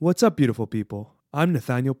What's up, beautiful people? I'm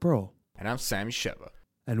Nathaniel Pearl, And I'm Sammy Sheva.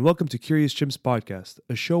 and welcome to Curious Chimps Podcast,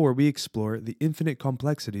 a show where we explore the infinite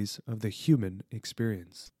complexities of the human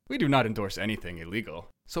experience. We do not endorse anything illegal,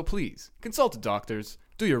 so please consult doctors,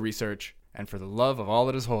 do your research, and for the love of all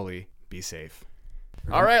that is holy, be safe.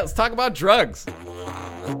 All right, let's talk about drugs.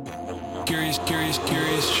 Curious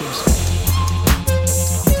Chimps.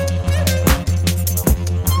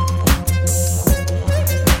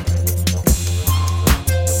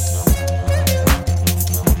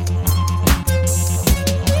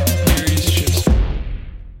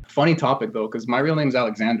 Funny topic though, because my real name is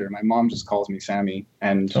Alexander. My mom just calls me Sammy,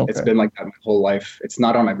 and Okay. it's been like that my whole life. It's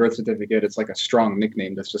not on my birth certificate. It's like a strong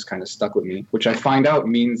nickname that's just kind of stuck with me, which I find out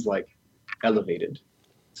means like elevated.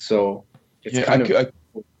 So it's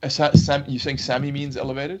You think Sammy means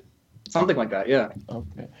elevated? something like that. Yeah.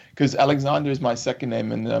 Okay. Because Alexander is my second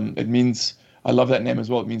name, and it means, I love that name as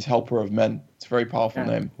well. It means helper of men. It's a very powerful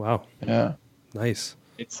Yeah. name. Wow, Yeah. nice.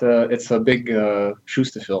 It's a big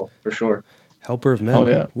shoes to fill for sure. Helper of men. Oh,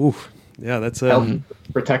 yeah. Oof. Yeah, that's Help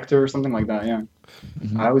protector or something like that. Yeah.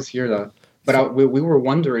 Mhm. I always hear that. But we were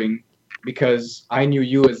wondering because I knew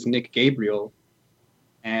you as Nick Gabriel,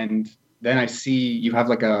 and then I see you have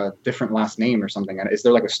like a different last name or something. Is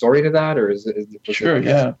there like a story to that, or is it Sure, like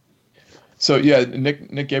yeah. So yeah,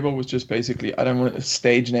 Nick Gabriel was just basically, I don't want,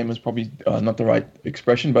 stage name is probably not the right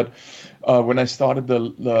expression, but when I started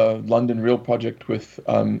the London Real project with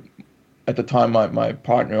at the time my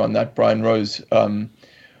partner on that, Brian Rose,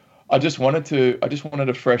 I just wanted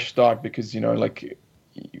a fresh start because, like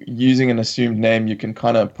using an assumed name, you can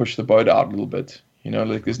kind of push the boat out a little bit,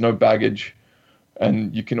 like there's no baggage,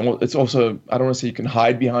 and it's also, I don't want to say you can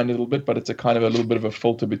hide behind it a little bit, but it's a kind of a little bit of a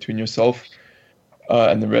filter between yourself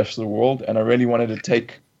and the rest of the world. And I really wanted to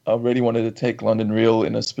take London Real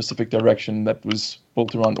in a specific direction that was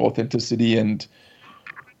built around authenticity and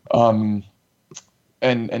how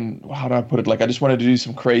do I put it? Like, I just wanted to do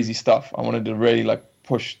some crazy stuff. I wanted to really like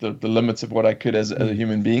push the limits of what I could as a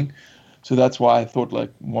human being. So that's why I thought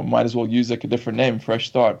like might as well use like a different name, fresh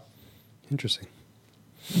start. Interesting.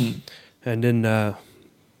 And then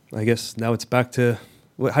I guess now it's back to,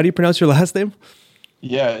 how do you pronounce your last name?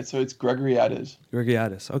 Yeah, so it's Gregoriades.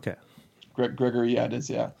 Gregoriades. Okay. Gregoriades,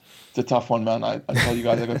 yeah. It's a tough one, man. I tell you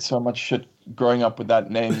guys, I got so much shit growing up with that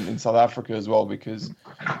name in South Africa as well, because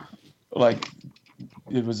like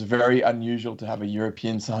it was very unusual to have a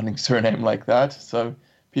European sounding surname like that. So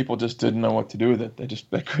people just didn't know what to do with it.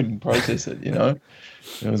 They couldn't process it, It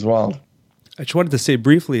was wild. I just wanted to say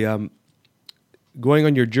briefly, going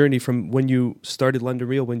on your journey from when you started London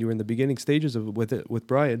Real, when you were in the beginning stages of with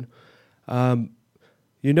Brian,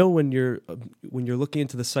 when you're looking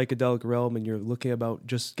into the psychedelic realm and you're looking about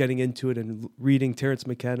just getting into it and reading Terence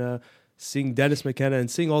McKenna, seeing Dennis McKenna,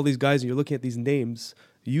 and seeing all these guys, and you're looking at these names,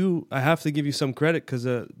 I have to give you some credit because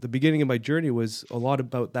the beginning of my journey was a lot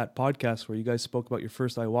about that podcast where you guys spoke about your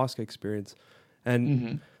first ayahuasca experience,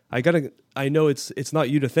 and I know it's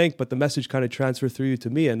not you to thank, but the message kind of transferred through you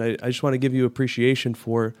to me, and I just want to give you appreciation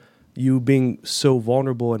for you being so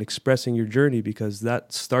vulnerable and expressing your journey, because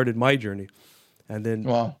that started my journey. And then,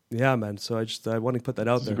 Wow. Yeah, man. So I want to put that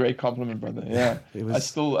out It's there. a great compliment, brother. Yeah. It was.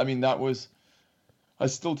 I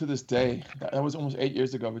still to this day, that was almost 8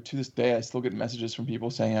 years ago, but to this day, I still get messages from people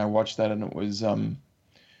saying I watched that and it was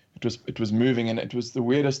moving, and it was the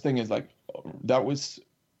weirdest thing is like,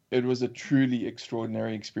 it was a truly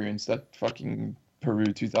extraordinary experience. That fucking Peru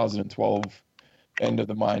 2012 end of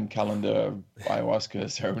the mind calendar ayahuasca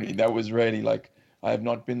ceremony. That was really like, I have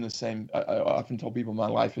not been the same. I often tell people my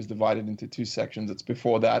life is divided into two sections. It's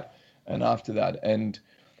before that and after that. And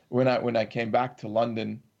when I came back to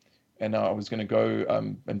London and I was going to go,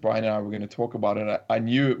 and Brian and I were going to talk about it, I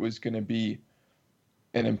knew it was going to be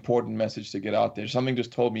an important message to get out there. Something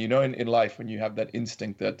just told me, in life, when you have that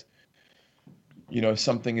instinct that,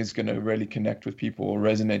 something is going to really connect with people or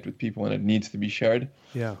resonate with people and it needs to be shared.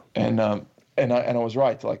 Yeah. And I was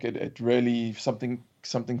right. Like it really,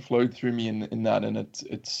 something flowed through me in that, and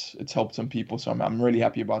it's helped some people. So I'm really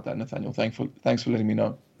happy about that, Nathaniel. Thanks for letting me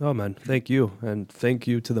know. Oh man, thank you, and thank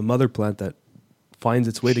you to the mother plant that finds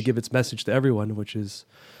its way to give its message to everyone, which is,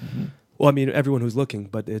 well, I mean everyone who's looking,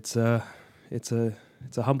 but it's a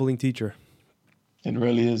humbling teacher. It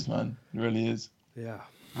really is, man. It really is. Yeah.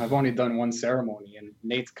 I've only done one ceremony, and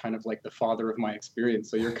Nate's kind of like the father of my experience.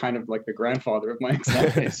 So you're kind of like the grandfather of my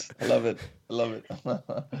experience. Nice. I love it.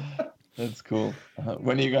 That's cool.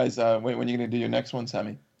 When are you guys? When are you gonna do your next one,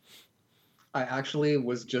 Sammy? I actually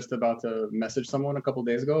was just about to message someone a couple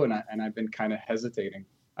days ago, and I've been kind of hesitating.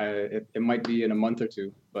 It might be in a month or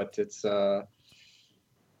two, but it's I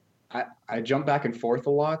jump back and forth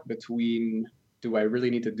a lot between do I really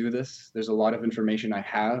need to do this? There's a lot of information I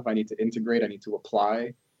have. I need to integrate. I need to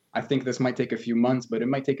apply. I think this might take a few months, but it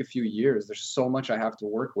might take a few years. There's so much I have to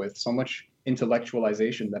work with, so much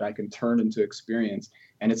intellectualization that I can turn into experience.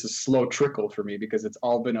 And it's a slow trickle for me because it's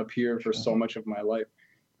all been up here for so much of my life.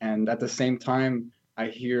 And at the same time, I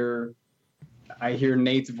hear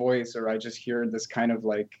Nate's voice, or I just hear this kind of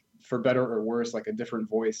like, for better or worse, like a different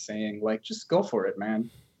voice saying, like, just go for it, man.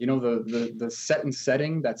 You know, the set and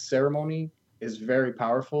setting, that ceremony is very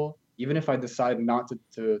powerful. Even if I decide not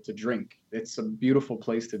to drink, it's a beautiful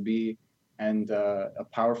place to be, and a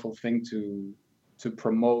powerful thing to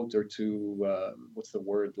promote, or to what's the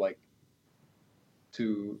word, like,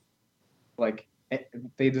 to, like,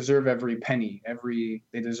 they deserve every penny,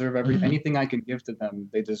 they deserve anything I can give to them.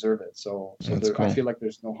 They deserve it. So cool. I feel like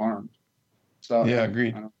there's no harm. So yeah,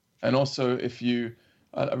 agreed. And also,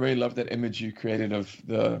 I really love that image you created of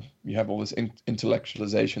you have all this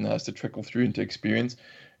intellectualization that has to trickle through into experience.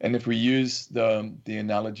 And if we use the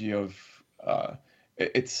analogy of,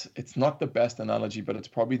 it's not the best analogy, but it's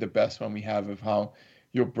probably the best one we have, of how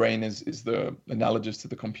your brain is the analogous to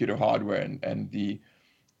the computer hardware, and the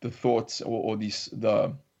thoughts, or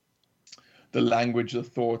the language, the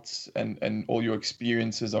thoughts, and all your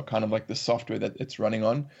experiences are kind of like the software that it's running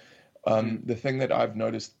on. The thing that I've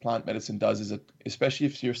noticed plant medicine does is that, especially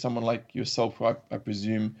if you're someone like yourself, who I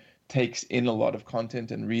presume takes in a lot of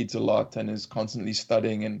content and reads a lot and is constantly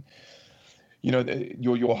studying, and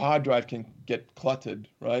your hard drive can get cluttered,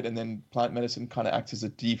 right? And then plant medicine kind of acts as a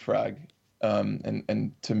defrag,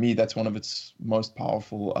 and to me that's one of its most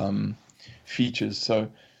powerful features. So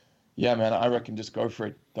yeah, man, I reckon just go for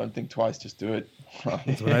it. Don't think twice, just do it.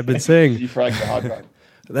 That's what I've been saying. Defrag the hard drive.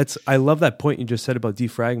 I love that point you just said about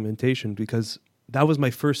defragmentation, because that was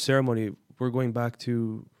my first ceremony. We're going back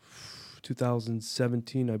to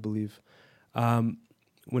 2017, I believe.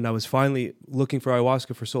 When I was finally looking for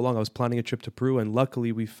ayahuasca for so long, I was planning a trip to Peru, and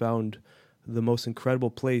luckily we found the most incredible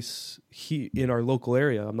place in our local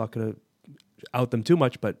area. I'm not going to out them too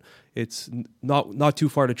much, but it's not too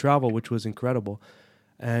far to travel, which was incredible.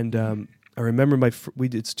 And I remember we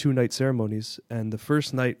did 2-night ceremonies, and the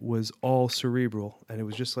first night was all cerebral, and it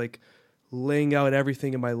was just like laying out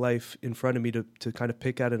everything in my life in front of me to kind of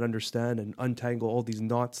pick at and understand and untangle all these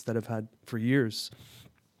knots that I've had for years.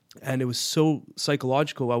 And it was so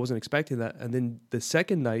psychological, I wasn't expecting that. And then the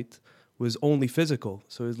second night was only physical,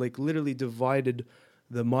 so it was like literally divided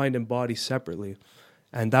the mind and body separately.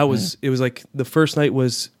 And that was, it was like the first night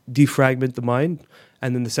was defragment the mind,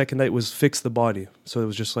 and then the second night was fix the body. So it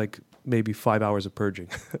was just like maybe 5 hours of purging.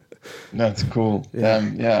 That's cool.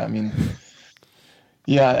 Yeah, I mean,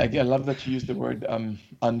 yeah, I love that you used the word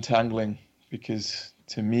untangling, because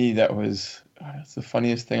to me that was, it's the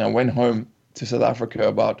funniest thing. I went home to South Africa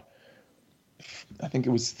about, I think it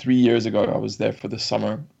was 3 years ago. I was there for the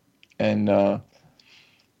summer, and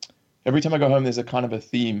every time I go home, there's a kind of a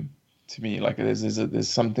theme to me. Like there's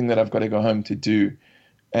something that I've got to go home to do,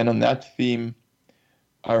 and on that theme,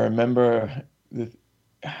 I remember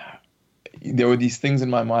there were these things in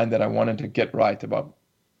my mind that I wanted to get right about,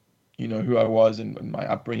 who I was and my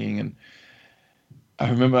upbringing. And I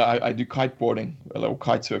remember I do kiteboarding, or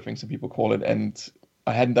kite surfing, some people call it, and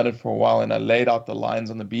I hadn't done it for a while, and I laid out the lines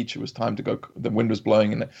on the beach. It was time to go. The wind was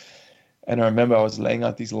blowing, and I remember I was laying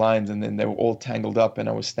out these lines, and then they were all tangled up, and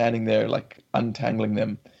I was standing there like untangling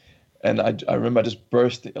them. And I remember I just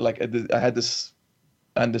burst, like I had this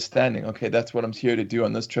understanding, okay, that's what I'm here to do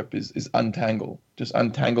on this trip, is untangle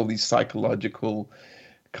these psychological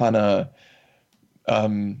kind of, I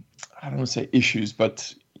don't want to say issues,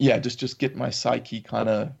 but yeah, just get my psyche kind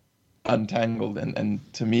of untangled.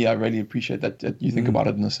 And to me, I really appreciate that you think about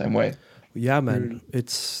it in the same way. Yeah, man,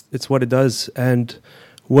 it's what it does. And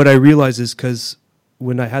what I realized is, because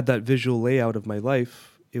when I had that visual layout of my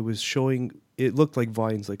life, it was showing, it looked like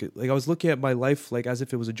vines, like I was looking at my life like as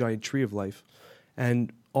if it was a giant tree of life,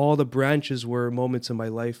 and all the branches were moments in my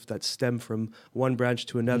life that stem from one branch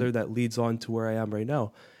to another that leads on to where I am right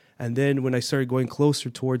now. And then when I started going closer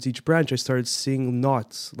towards each branch, I started seeing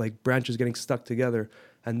knots, like branches getting stuck together.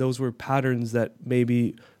 And those were patterns that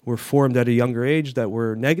maybe were formed at a younger age, that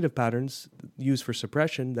were negative patterns used for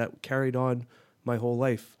suppression that carried on my whole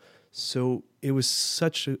life. So it was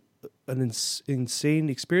such an insane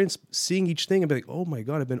experience, seeing each thing and be like, oh my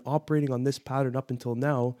God, I've been operating on this pattern up until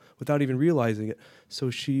now without even realizing it.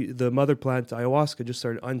 So the mother plant, ayahuasca, just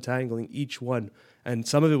started untangling each one. And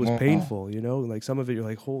some of it was painful, like some of it you're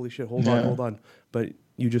like, holy shit, hold on. But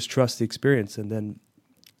you just trust the experience, and then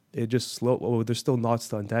it just there's still knots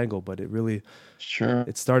to untangle, but it really,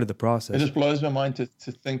 it started the process. It just blows my mind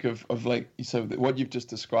to think of like, so what you've just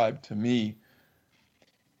described to me,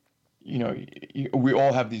 we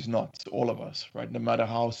all have these knots, all of us, right? No matter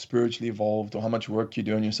how spiritually evolved or how much work you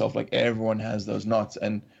do on yourself, like everyone has those knots.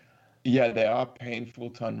 And yeah, they are painful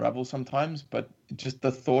to unravel sometimes, but just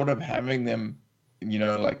the thought of having them,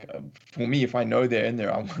 for me, if I know they're in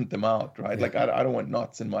there, I want them out, right? Like I don't want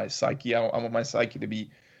knots in my psyche. I want my psyche to be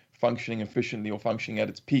functioning efficiently or functioning at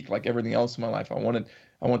its peak, like everything else in my life. I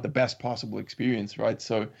want the best possible experience, right?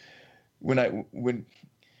 So when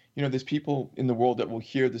there's people in the world that will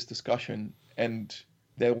hear this discussion and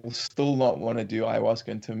they will still not want to do ayahuasca.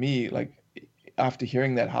 And to me, like after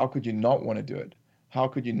hearing that, how could you not want to do it? How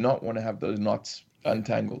could you not want to have those knots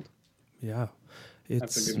untangled? Yeah.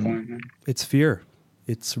 That's a good point. Yeah. It's fear.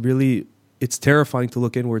 It's terrifying to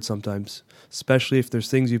look inward sometimes, especially if there's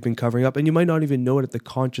things you've been covering up and you might not even know it at the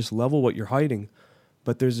conscious level what you're hiding,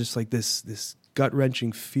 but there's just like this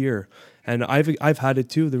gut-wrenching fear. And I've had it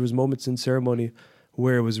too. There was moments in ceremony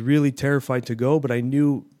where it was really terrified to go, but I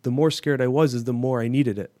knew the more scared I was is the more I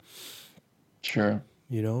needed it. Sure.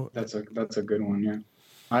 That's a good one. Yeah.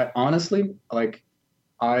 I honestly,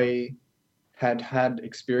 I had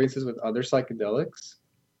experiences with other psychedelics,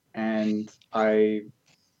 and I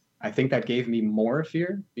think that gave me more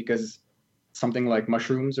fear, because something like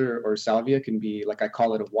mushrooms or salvia can be, like, I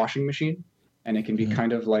call it a washing machine, and it can be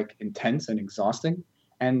kind of like intense and exhausting.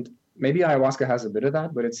 And maybe ayahuasca has a bit of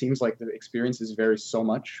that, but it seems like the experiences vary so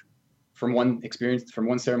much from one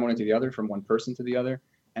ceremony to the other, from one person to the other.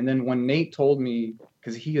 And then when Nate told me,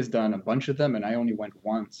 because he has done a bunch of them and I only went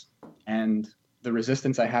once, and the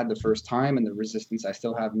resistance I had the first time and the resistance I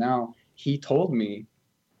still have now, he told me,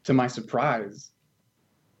 to my surprise,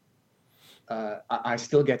 I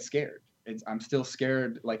still get scared. I'm still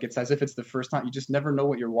scared. Like, it's as if it's the first time. You just never know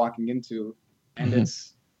what you're walking into. And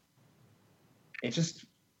it's just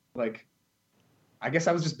like, I guess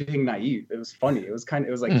I was just being naive. It was funny. It was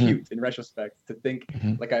like cute in retrospect to think,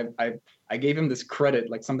 like I gave him this credit,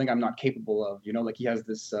 like something I'm not capable of, like he has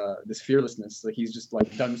this fearlessness, like he's just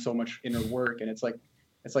like done so much inner work. And it's like,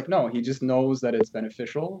 no, he just knows that it's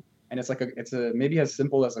beneficial. And it's like it's maybe as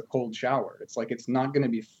simple as a cold shower. It's like, it's not going to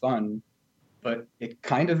be fun, but it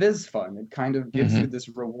kind of is fun. It kind of gives you this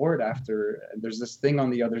reward after. There's this thing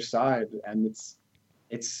on the other side. And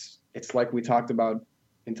it's like we talked about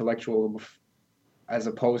intellectual as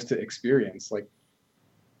opposed to experience. Like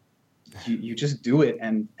you just do it.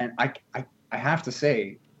 And I have to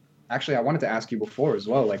say, actually, I wanted to ask you before as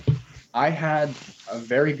well. Like, I had a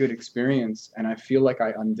very good experience and I feel like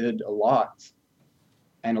I undid a lot.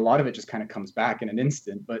 And a lot of it just kind of comes back in an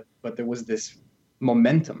instant, but there was this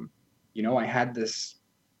momentum, I had this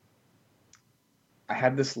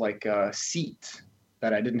like seat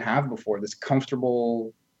that I didn't have before, this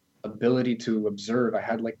comfortable ability to observe. I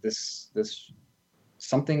had like this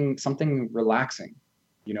something relaxing,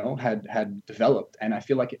 had developed. And I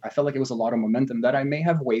felt like it was a lot of momentum that I may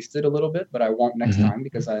have wasted a little bit, but I won't next time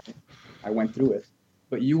because I went through it.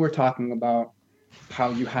 But you were talking about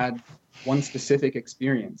how you had one specific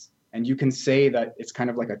experience, and you can say that it's kind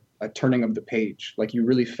of like a turning of the page. Like you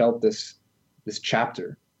really felt this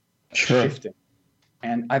chapter shifting.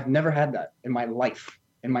 And I've never had that in my life,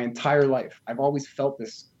 in my entire life. I've always felt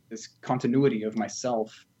this continuity of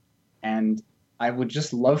myself. And I would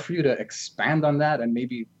just love for you to expand on that and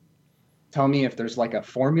maybe tell me if there's like a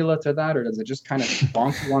formula to that, or does it just kind of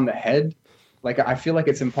bonk you on the head? Like, I feel like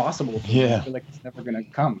it's impossible. Yeah. I feel like it's never going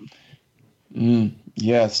to come.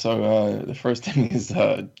 Yeah, so the first thing is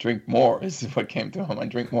drink more is what came to my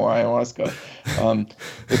mind. Drink more ayahuasca.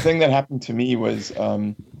 The thing that happened to me was,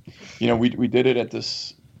 we did it at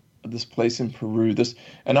this place in Peru.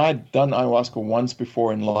 And I had done ayahuasca once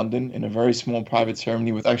before in London in a very small private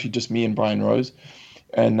ceremony with actually just me and Brian Rose.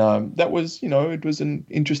 And that was, it was an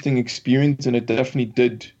interesting experience, and it definitely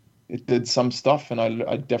did some stuff. And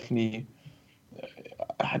I definitely...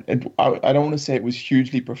 I don't want to say it was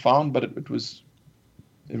hugely profound, but it was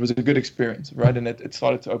a good experience, right? And it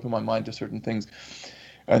started to open my mind to certain things.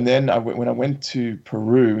 And then when I went to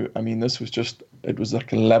Peru, I mean, it was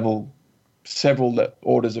like a level, several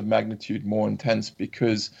orders of magnitude more intense,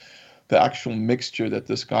 because the actual mixture that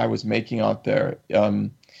this guy was making out there,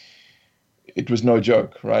 it was no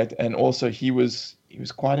joke, right? And also he was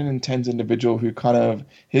quite an intense individual who kind of,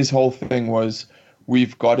 his whole thing was,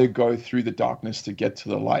 we've got to go through the darkness to get to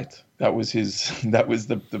the light. That was his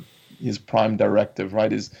prime directive, right?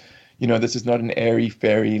 This is not an airy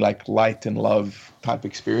fairy, like light and love type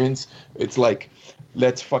experience. It's like,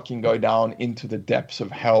 let's fucking go down into the depths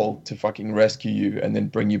of hell to fucking rescue you and then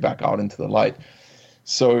bring you back out into the light.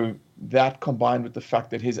 So that, combined with the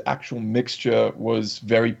fact that his actual mixture was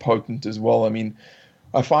very potent as well. I mean,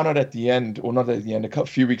 I found out at the end, or not at the end, a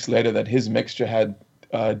few weeks later, that his mixture had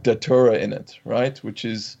datura in it, right? Which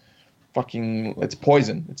is it's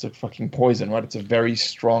poison. It's a fucking poison, right? It's a very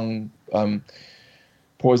strong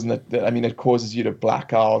poison that I mean, it causes you to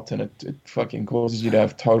black out, and it fucking causes you to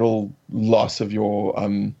have total loss of your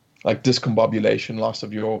like discombobulation, loss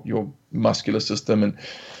of your muscular system,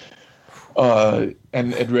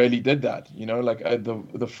 and it really did that, you know. Like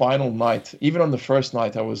the final night, even on the first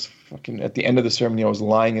night, I was fucking at the end of the ceremony, I was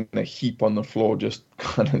lying in a heap on the floor, just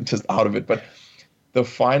kind of just out of it. But the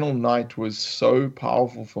final night was so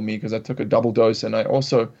powerful for me because I took a double dose, and I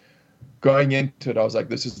also, going into it, I was like,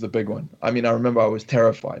 this is the big one. I mean, I remember I was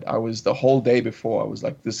terrified. I was, the whole day before, I was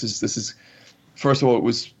like, this is first of all, it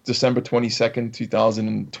was December 22nd,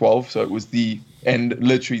 2012, so it was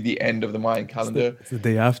literally the end of the Mayan calendar. It's the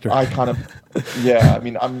day after. I kind of, yeah, I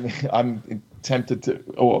mean, I'm tempted to,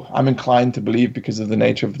 or I'm inclined to believe, because of the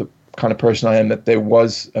nature of the kind of person I am, that there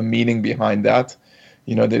was a meaning behind that.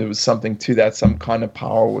 You know, there was something to that, some kind of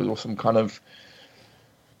power or some kind of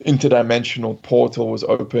interdimensional portal was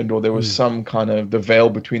opened, or there was some kind of, the veil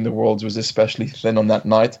between the worlds was especially thin on that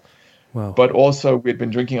night. Wow. But also, we'd been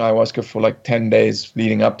drinking ayahuasca for like 10 days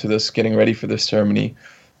leading up to this, getting ready for this ceremony.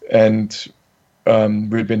 And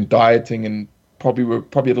we'd been dieting, and we're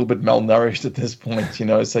probably a little bit malnourished at this point, you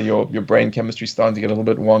know, so your brain chemistry starting to get a little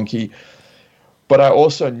bit wonky. But I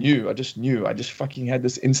also knew, I just fucking had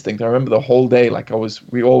this instinct. I remember the whole day, like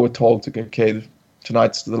we all were told to, okay,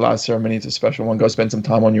 tonight's the last ceremony, it's a special one, go spend some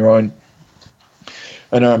time on your own.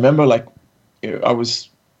 And I remember, like, I was,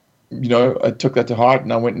 you know, I took that to heart,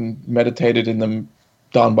 and I went and meditated in them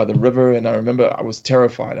down by the river. And I remember I was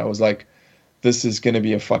terrified. I was like, this is going to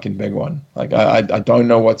be a fucking big one. Like, I don't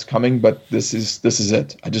know what's coming, but this is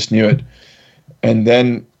it. I just knew it. And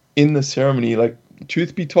then in the ceremony, like,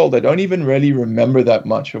 truth be told, I don't even really remember that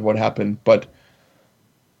much of what happened, but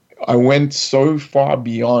I went so far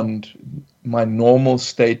beyond my normal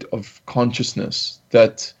state of consciousness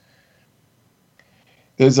that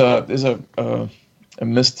there's a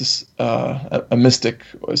mystic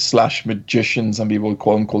slash magician, some people would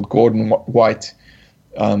call him, called Gordon White.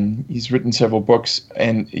 He's written several books,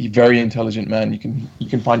 and he's a very intelligent man. You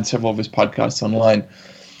can find several of his podcasts online,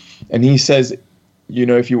 and he says, you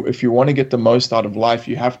know, if you want to get the most out of life,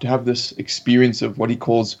 you have to have this experience of what he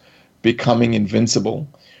calls becoming invincible,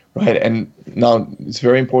 right? And now it's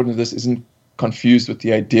very important that this isn't confused with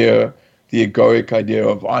the egoic idea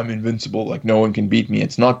of I'm invincible, like no one can beat me.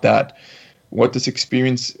 It's not that. What this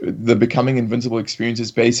experience, the becoming invincible experience,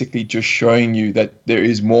 is basically just showing you that there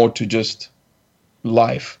is more to just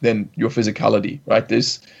life than your physicality, right?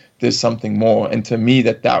 There's something more. And to me,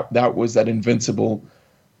 that was that invincible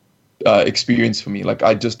experience for me. Like,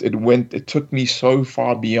 it took me so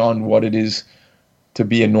far beyond what it is to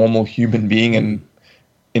be a normal human being, and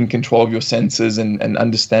in control of your senses, and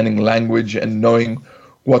understanding language, and knowing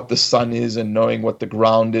what the sun is, and knowing what the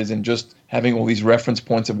ground is, and just having all these reference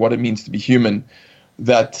points of what it means to be human,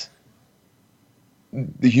 that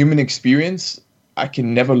the human experience, I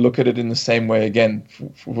can never look at it in the same way again,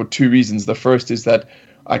 for two reasons. The first is that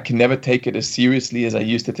I can never take it as seriously as I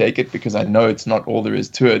used to take it, because I know it's not all there is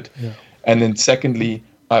to it. Yeah. And then secondly,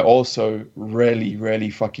 I also really,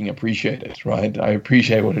 really fucking appreciate it, right? I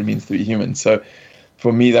appreciate what it means to be human. So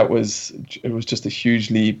for me, it was just a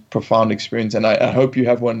hugely profound experience. And I hope you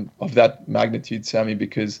have one of that magnitude, Sammy,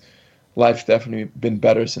 because life's definitely been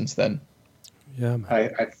better since then. Yeah,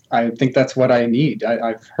 man. I think that's what I need.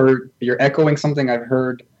 I've heard, you're echoing something I've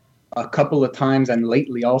heard a couple of times, and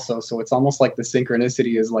lately also. So it's almost like the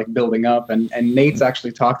synchronicity is like building up. And Nate's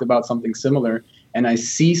actually talked about something similar. And I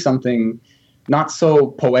see something not so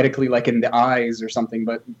poetically like in the eyes or something,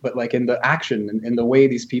 but like in the action and in the way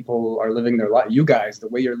these people are living their life. You guys, the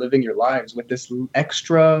way you're living your lives with this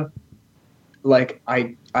extra, like,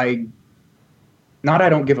 I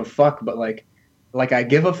don't give a fuck, but like I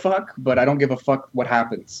give a fuck, but I don't give a fuck what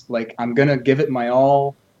happens. Like, I'm going to give it my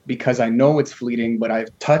all because I know it's fleeting, but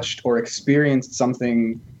I've touched or experienced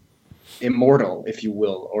something immortal, if you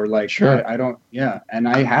will, or like, sure. I don't, yeah, and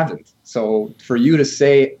I haven't. So for you to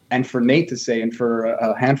say, and for Nate to say, and for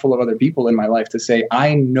a handful of other people in my life to say,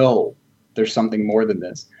 I know there's something more than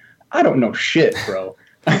this. I don't know shit, bro.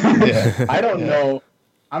 Yeah. I don't know.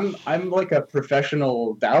 I'm like a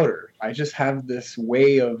professional doubter. I just have this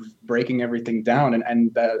way of breaking everything down.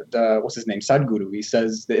 And the what's his name? Sadhguru. He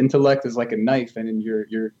says the intellect is like a knife, and in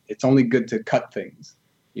your it's only good to cut things,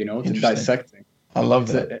 you know, to dissect things. I love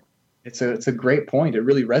that. It's a great point. It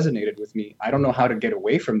really resonated with me. I don't know how to get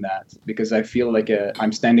away from that, because I feel like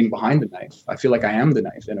I'm standing behind the knife. I feel like I am the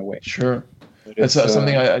knife in a way. Sure. That's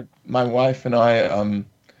something my wife and I,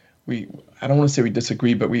 I don't want to say we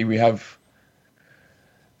disagree, but we have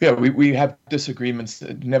yeah, we have disagreements.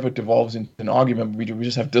 It never devolves into an argument. We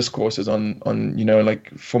just have discourses on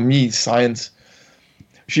like for me, science.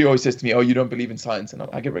 She always says to me, "Oh, you don't believe in science," and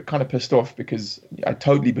I get kind of pissed off because I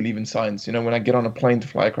totally believe in science. When I get on a plane to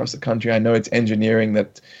fly across the country, I know it's engineering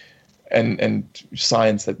that and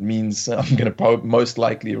science that means I'm going to most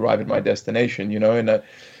likely arrive at my destination. And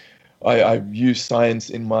I use science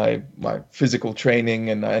in my physical training,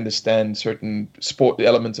 and I understand certain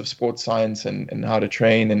elements of sports science and how to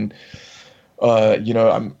train. And I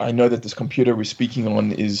know that this computer we're speaking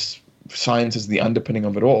on is science is the underpinning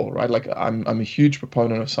of it all, right? Like I'm a huge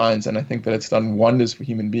proponent of science, and I think that it's done wonders for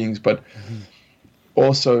human beings. But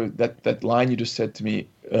also that line you just said to me,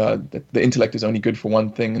 that the intellect is only good for one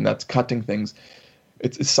thing, and that's cutting things.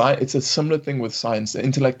 It's a similar thing with science. The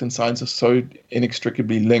intellect and science are so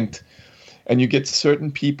inextricably linked, and you get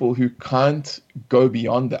certain people who can't go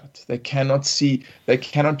beyond that. They cannot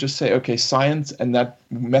just say, okay, science and that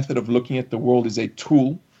method of looking at the world is a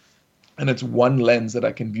tool, and it's one lens that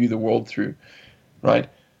I can view the world through, right?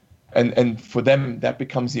 And for them, that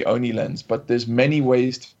becomes the only lens. But there's many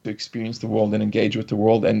ways to experience the world and engage with the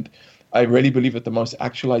world. And I really believe that the most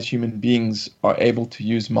actualized human beings are able to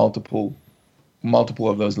use multiple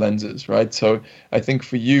of those lenses, right? So I think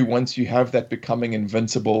for you, once you have that becoming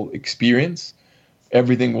invincible experience,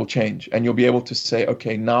 everything will change. And you'll be able to say,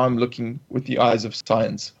 okay, now I'm looking with the eyes of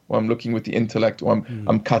science, or I'm looking with the intellect, or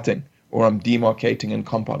I'm cutting, or I'm demarcating and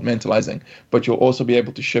compartmentalizing. But you'll also be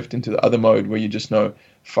able to shift into the other mode where you just know,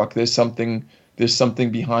 fuck, there's something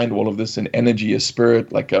behind all of this, an energy, a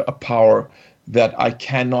spirit, like a power that I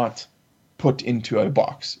cannot put into a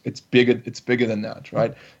box. It's bigger than that,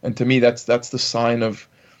 right? And to me, that's the sign of,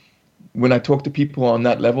 when I talk to people on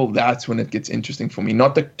that level, that's when it gets interesting for me.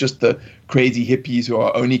 Not just the crazy hippies who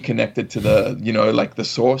are only connected to the, like the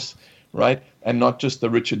source, right? And not just the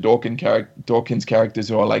Richard Dawkins characters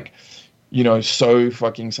who are like, so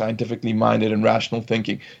fucking scientifically minded and rational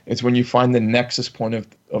thinking. It's when you find the nexus point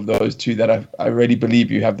of those two that I really believe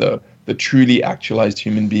you have the truly actualized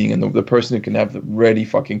human being, and the person who can have the really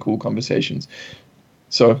fucking cool conversations.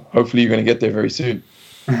 So hopefully you're going to get there very soon.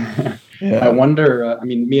 Yeah. I wonder,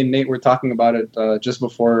 me and Nate were talking about it just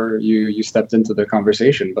before you stepped into the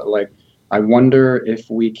conversation, but like, I wonder if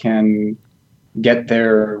we can get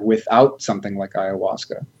there without something like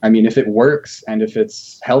ayahuasca. I mean, if it works and if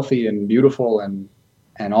it's healthy and beautiful and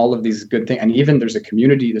all of these good things, and even there's a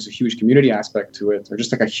huge community aspect to it, or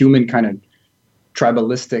just like a human kind of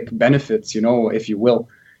tribalistic benefits, if you will,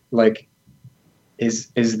 like, is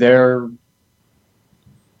there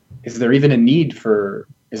even a need for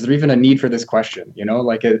this question?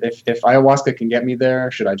 Like, if ayahuasca can get me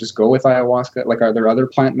there, should I just go with ayahuasca? Like, are there other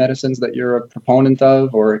plant medicines that you're a proponent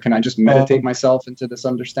of, or can I just meditate myself into this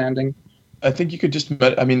understanding? I think you could just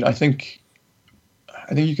I think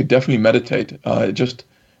you could definitely meditate.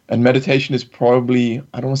 And meditation is probably,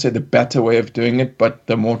 I don't want to say the better way of doing it, but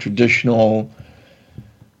the more traditional.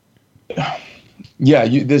 Yeah,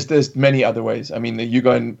 there's many other ways. I mean, you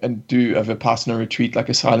go and do a Vipassana retreat, like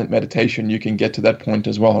a silent meditation, you can get to that point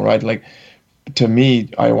as well, right? Like, to me,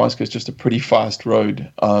 ayahuasca is just a pretty fast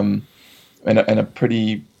road, and a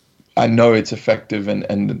pretty, I know it's effective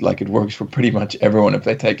and like it works for pretty much everyone if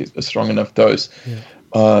they take a strong enough dose.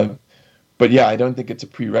 Yeah. But yeah, I don't think it's a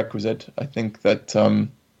prerequisite. I think that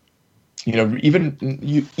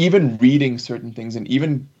even reading certain things and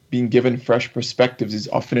even being given fresh perspectives is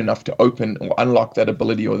often enough to open or unlock that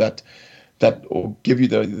ability, or that or give you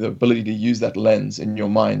the ability to use that lens in your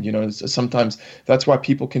mind. Sometimes that's why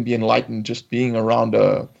people can be enlightened just being around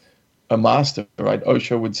a master, right?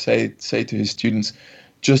 Osho would say to his students,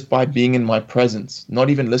 just by being in my presence, not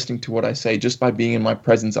even listening to what I say, just by being in my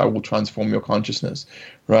presence, I will transform your consciousness,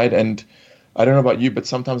 right? And I don't know about you, but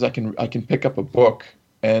sometimes I can pick up a book,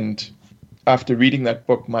 and after reading that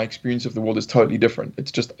book, my experience of the world is totally different.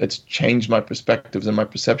 It's changed my perspectives and my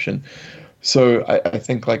perception. So I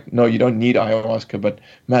think, like, no, you don't need ayahuasca, but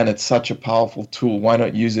man, it's such a powerful tool. Why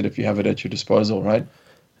not use it if you have it at your disposal, right?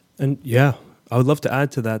 And yeah, I would love to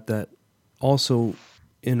add to that also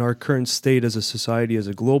in our current state as a society, as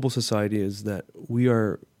a global society, is that we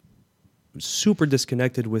are super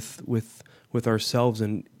disconnected with ourselves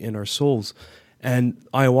and in our souls. And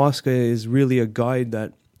ayahuasca is really a guide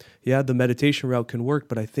that, yeah, the meditation route can work,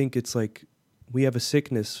 but I think it's like we have a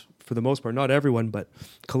sickness for the most part, not everyone, but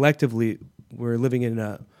collectively we're living in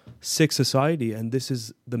a sick society, and this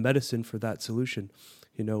is the medicine for that solution.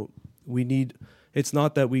 It's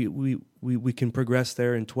not that we can progress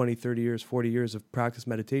there in 20, 30 years, 40 years of practice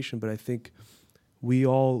meditation, but I think we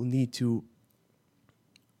all need to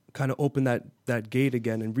kind of open that gate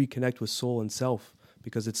again and reconnect with soul and self,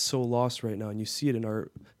 because it's so lost right now, and you see it in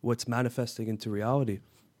what's manifesting into reality,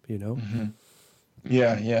 you know.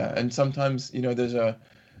 Yeah, and sometimes, you know, there's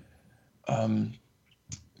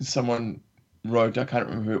someone wrote, I can't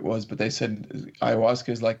remember who it was, but they said ayahuasca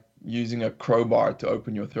is like using a crowbar to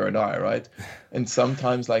open your third eye, right? And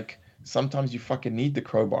sometimes you fucking need the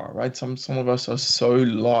crowbar, right? Some of us are so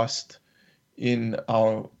lost in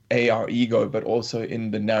our ego, but also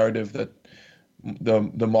in the narrative that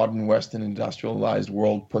the modern Western industrialized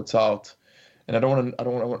world puts out. And I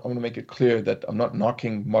want to make it clear that I'm not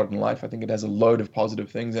knocking modern life. I think it has a load of positive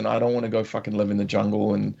things, and I don't want to go fucking live in the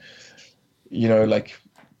jungle and, you know, like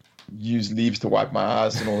use leaves to wipe my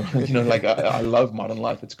ass and all. You know, like I love modern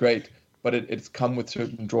life. It's great, but it's come with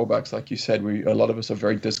certain drawbacks, like you said. A lot of us are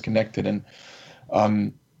very disconnected, and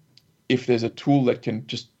if there's a tool that can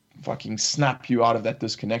just fucking snap you out of that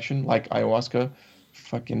disconnection, like ayahuasca,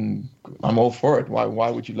 fucking, I'm all for it. Why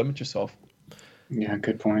would you limit yourself? Yeah,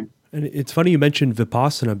 good point. And it's funny you mentioned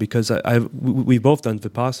Vipassana, because we've both done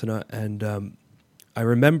Vipassana, and I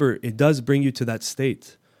remember it does bring you to that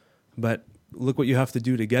state, but look what you have to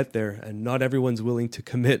do to get there, and not everyone's willing to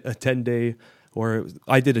commit a 10-day, or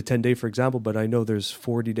I did a 10-day, for example, but I know there's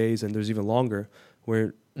 40 days and there's even longer,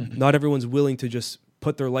 where not everyone's willing to just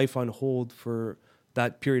put their life on hold for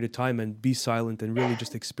that period of time and be silent and really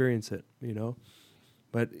just experience it, you know.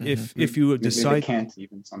 But if you decide, they can't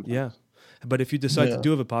even sometimes. Yeah. But if you decide to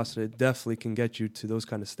do a Vipassana, it definitely can get you to those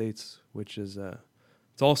kind of states, which is,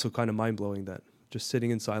 it's also kind of mind-blowing that just sitting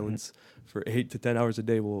in silence for 8 to 10 hours a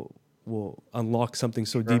day will unlock something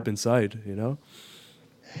so deep inside, you know?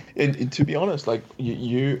 And to be honest, like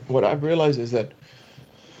what I've realized is that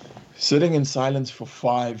sitting in silence for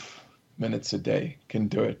 5 minutes a day can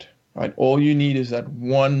do it, right? All you need is that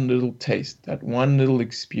one little taste, that one little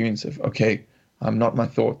experience of, okay, I'm not my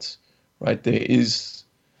thoughts, right? There's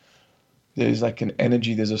like an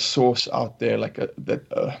energy, there's a source out there, like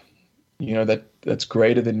that's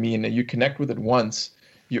greater than me, and you connect with it once,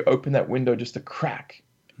 you open that window just a crack,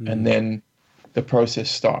 and then the process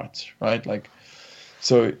starts, right? Like,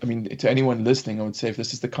 so I mean, to anyone listening, I would say, if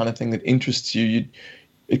this is the kind of thing that interests you,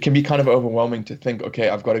 it can be kind of overwhelming to think, okay,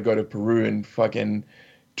 I've got to go to Peru and fucking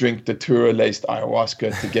drink the datura-laced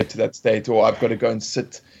ayahuasca to get to that state, or I've got to go and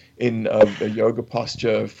sit in a yoga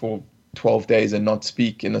posture for 12 days and not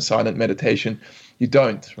speak in a silent meditation. You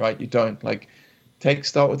don't, right? You don't. Like,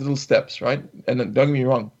 start with little steps, right? And then, don't get me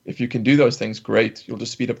wrong, if you can do those things, great, you'll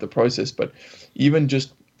just speed up the process. But even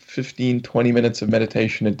just 15, 20 minutes of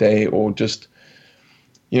meditation a day, or just,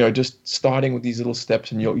 you know, just starting with these little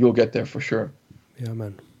steps, and you'll get there for sure. Yeah,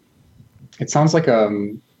 man. It sounds like a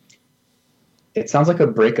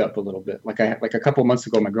breakup a little bit. Like a couple months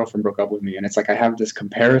ago, my girlfriend broke up with me, and it's like I have this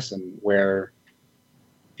comparison where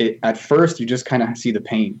at first you just kind of see the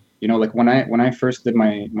pain, you know, like when I did my first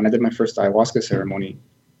ayahuasca ceremony,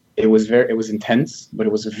 it was intense, but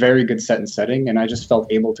it was a very good set and setting, and I just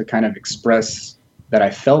felt able to kind of express that I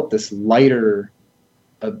felt this lighter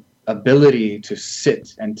ability to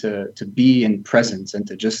sit and to be in presence, and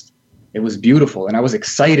to just, it was beautiful, and I was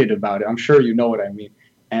excited about it. I'm sure you know what I mean.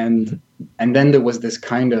 And then there was this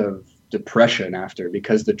kind of depression after,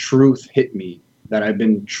 because the truth hit me that I've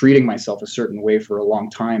been treating myself a certain way for a long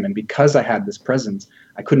time, and because I had this presence,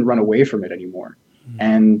 I couldn't run away from it anymore.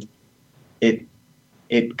 And it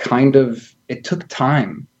took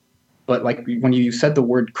time, but like when you said the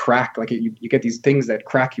word crack, like you get these things that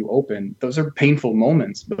crack you open. Those are painful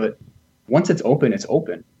moments, but once it's open,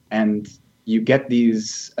 and you get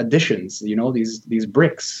these additions, you know, these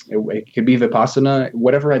bricks. It could be Vipassana.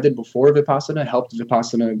 Whatever I did before Vipassana helped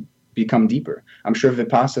Vipassana become deeper. I'm sure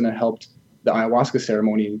Vipassana helped the ayahuasca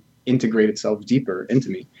ceremony integrate itself deeper into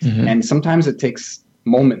me. And sometimes it takes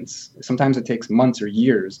moments, sometimes it takes months or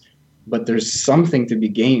years, but there's something to be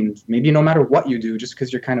gained, maybe no matter what you do, just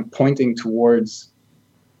because you're kind of pointing towards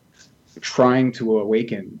trying to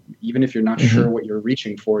awaken. Even if you're not sure what you're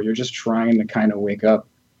reaching for, you're just trying to kind of wake up.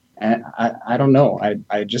 And I don't know,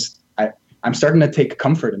 I'm starting to take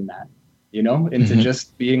comfort in that, you know, into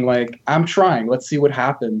just being like, I'm trying, let's see what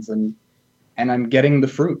happens, and I'm getting the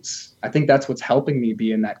fruits. I think that's what's helping me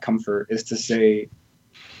be in that comfort, is to say,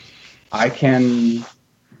 I can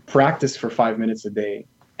practice for 5 minutes a day,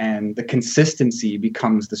 and the consistency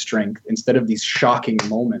becomes the strength instead of these shocking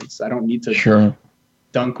moments. I don't need to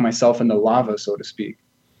dunk myself in the lava, so to speak.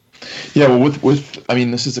 Yeah, well, I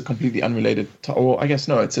mean, this is a completely unrelated, well, I guess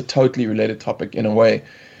no, it's a totally related topic in a way.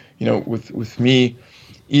 You know, with me,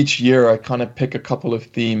 each year I kind of pick a couple of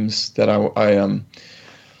themes that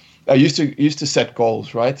I used to set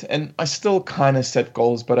goals, right? And I still kind of set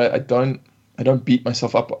goals, but I don't beat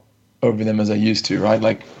myself up over them as I used to, right?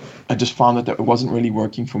 Like I just found that it wasn't really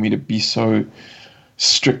working for me to be so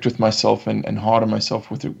strict with myself and hard on myself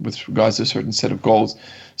with regards to a certain set of goals.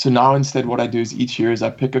 So now instead what I do is each year is I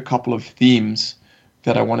pick a couple of themes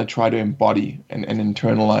that I want to try to embody and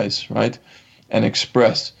internalize, right? And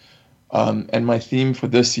express. And my theme for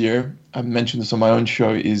this year, I've mentioned this on my own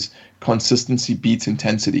show, is consistency beats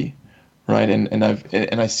intensity, right? And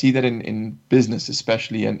I see that in business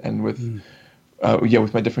especially, and with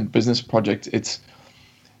with my different business projects,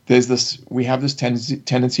 we have this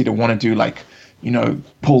tendency to want to do like,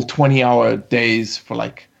 pull 20-hour days for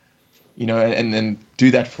like, and then do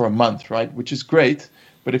that for a month, right? Which is great.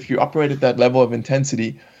 But if you operate at that level of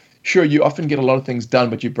intensity, sure, you often get a lot of things done,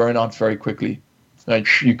 but you burn out very quickly. Like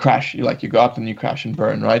you crash, you go up and you crash and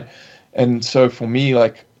burn, right? And so for me,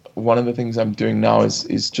 like one of the things I'm doing now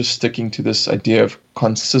is just sticking to this idea of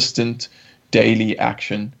consistent daily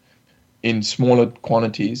action in smaller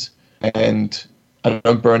quantities, and I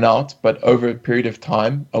don't burn out, but over a period of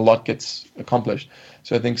time, a lot gets accomplished.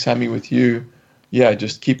 So I think, Sammy, with you,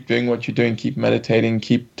 just keep doing what you're doing, keep meditating,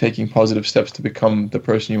 keep taking positive steps to become the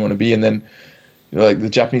person you want to be. And then, like the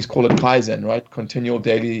Japanese call it Kaizen, right? Continual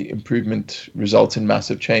daily improvement results in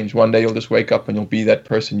massive change. One day you'll just wake up and you'll be that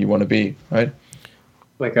person you want to be, right?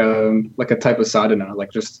 Like a type of sadhana,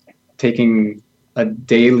 like just taking a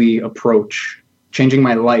daily approach, changing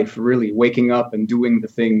my life, really waking up and doing the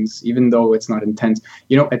things, even though it's not intense.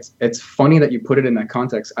 It's funny that you put it in that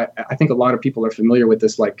context. I think a lot of people are familiar with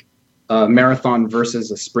this, like marathon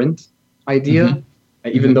versus a sprint idea,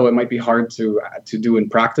 even though it might be hard to do in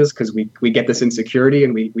practice, because we get this insecurity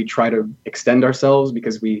and we try to extend ourselves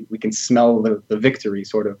because we can smell the victory,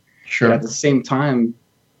 sort of. Sure. But at the same time,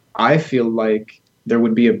 I feel like there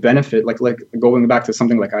would be a benefit, like going back to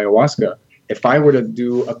something like ayahuasca. If I were to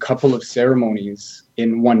do a couple of ceremonies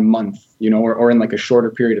in 1 month, or in like a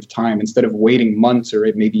shorter period of time, instead of waiting months or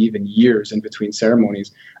maybe even years in between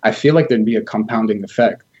ceremonies, I feel like there'd be a compounding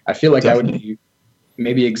effect. I feel like Definitely. I would be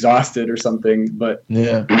maybe exhausted or something, but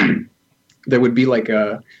there would be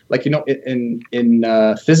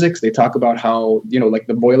in physics, they talk about how, like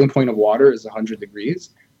the boiling point of water is 100 degrees,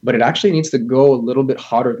 but it actually needs to go a little bit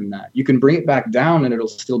hotter than that. You can bring it back down and it'll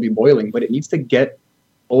still be boiling, but it needs to get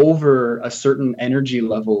over a certain energy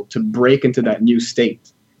level to break into that new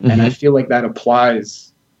state. And I feel like that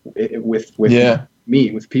applies with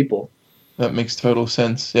me, with people. That makes total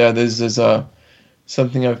sense. Yeah, there's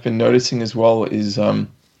something I've been noticing as well is so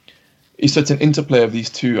it's an interplay of these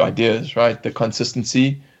two ideas, right? The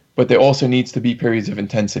consistency, but there also needs to be periods of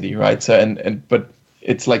intensity, right? So but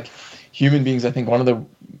it's like human beings, I think one of the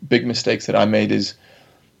big mistakes that I made is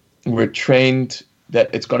we're trained that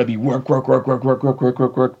it's got to be work. But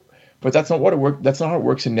that's not what it works. That's not how it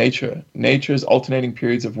works in nature. Nature is alternating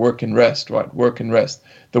periods of work and rest, right? Work and rest.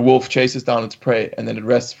 The wolf chases down its prey and then it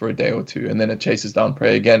rests for a day or two and then it chases down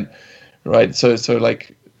prey again, right? So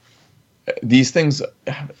like these things,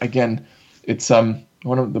 again, it's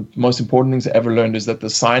one of the most important things I ever learned is that the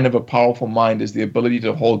sign of a powerful mind is the ability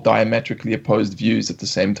to hold diametrically opposed views at the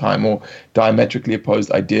same time, or diametrically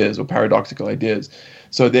opposed ideas or paradoxical ideas.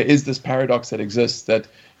 So there is this paradox that exists that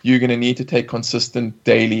you're going to need to take consistent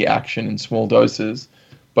daily action in small doses,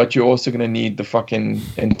 but you're also going to need the fucking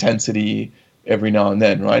intensity every now and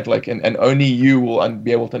then, right? Like, and only you will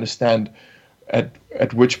be able to understand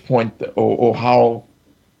at which point or how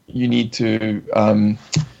you need to.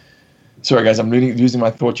 Sorry, guys, I'm really losing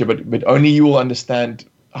my thought here, but only you will understand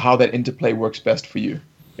how that interplay works best for you,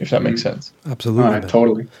 if that makes sense. Absolutely,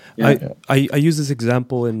 totally. Yeah. I use this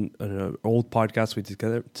example in an old podcast we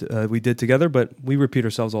did together, but we repeat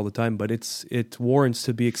ourselves all the time. But it warrants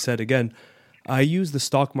to be said again. I use the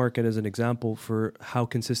stock market as an example for how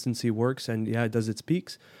consistency works, and it does its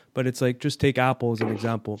peaks. But it's like, just take Apple as an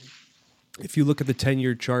example. If you look at the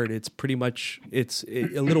 10-year chart, it's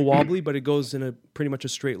a little wobbly, but it goes in pretty much a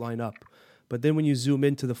straight line up. But then when you zoom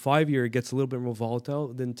into the 5-year, it gets a little bit more volatile.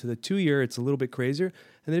 Then to the 2-year, it's a little bit crazier.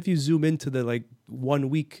 And then if you zoom into the 1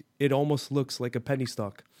 week, it almost looks like a penny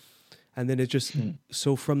stock. And then it just,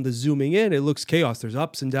 so from the zooming in, it looks chaos. There's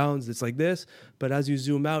ups and downs. It's like this. But as you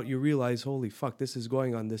zoom out, you realize, holy fuck, this is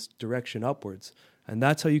going on this direction upwards. And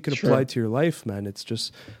that's how you can apply it to your life, man. It's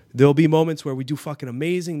just, there'll be moments where we do fucking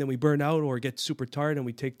amazing, then we burn out or get super tired and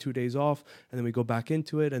we take 2 days off and then we go back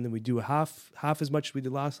into it and then we do half as much as we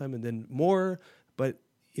did last time and then more. But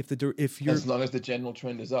if you're, as long as the general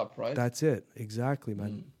trend is up, right? That's it. Exactly,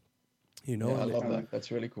 man. I love that.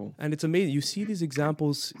 That's really cool. And it's amazing. You see these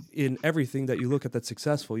examples in everything that you look at that's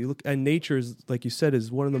successful. And nature is, like you said,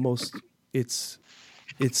 is one of the most, it's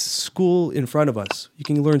school in front of us. You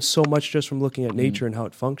can learn so much just from looking at nature and how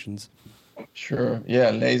it functions. Sure. Yeah.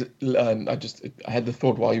 I had the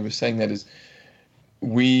thought while you were saying that is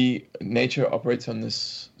nature operates on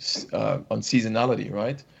this on seasonality,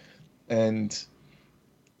 right? And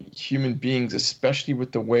human beings, especially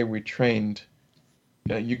with the way we're trained,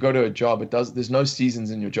 you go to a job, there's no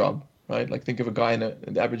seasons in your job, right? Like think of a guy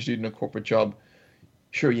an average dude in a corporate job.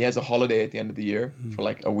 Sure, he has a holiday at the end of the year for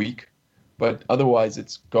like a week, but otherwise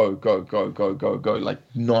it's go, go, go, go, go, go, like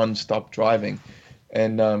non-stop driving.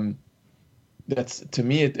 And that's to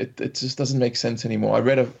me, it just doesn't make sense anymore.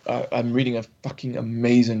 I'm reading a fucking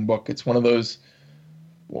amazing book. It's one of those,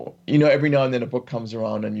 well, every now and then a book comes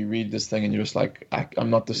around and you read this thing and you're just like, I'm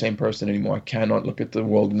not the same person anymore. I cannot look at the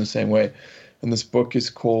world in the same way. And this book is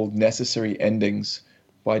called Necessary Endings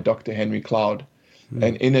by Dr. Henry Cloud.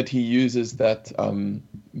 And in it, he uses that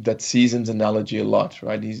seasons analogy a lot,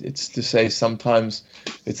 right? It's to say sometimes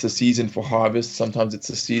it's a season for harvest, sometimes it's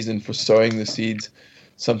a season for sowing the seeds,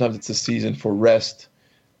 sometimes it's a season for rest.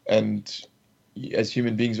 And as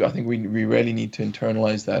human beings, I think we really need to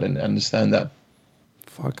internalize that and understand that.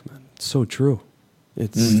 Fuck, man, it's so true.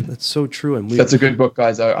 That's so true. And that's a good book,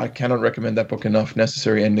 guys. I cannot recommend that book enough.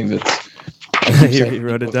 Necessary Endings. You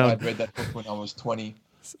wrote it down. I read that book when I was 20.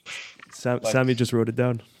 Sammy just wrote it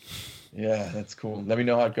down. Yeah, that's cool. Let me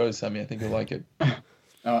know how it goes, Sammy. I think you'll like it.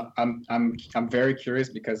 I'm very curious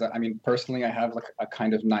because I mean personally I have like a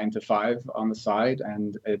kind of 9 to 5 on the side,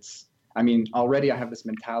 and already I have this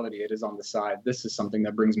mentality. It is on the side. This is something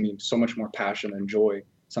that brings me so much more passion and joy,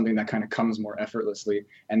 something that kind of comes more effortlessly.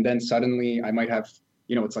 And then suddenly I might have,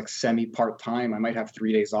 it's like semi part-time. I might have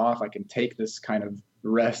 3 days off. I can take this kind of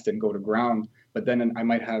rest and go to ground, but then I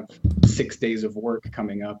might have 6 days of work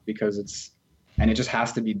coming up because it just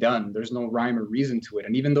has to be done. There's no rhyme or reason to it.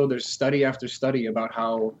 And even though there's study after study about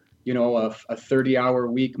how, a 30-hour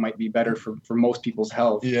week might be better for most people's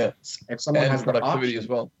health. Yeah. If someone has productivity the option, as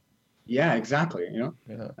well. Yeah, exactly. Yeah.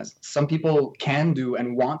 Some people can do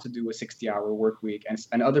and want to do a 60-hour work week,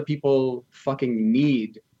 and other people fucking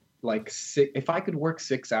need if I could work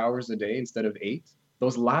 6 hours a day instead of 8,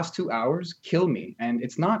 those last 2 hours kill me. And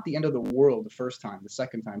it's not the end of the world the first time, the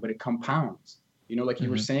second time, but it compounds. You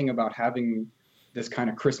were saying about having this kind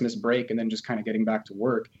of Christmas break and then just kind of getting back to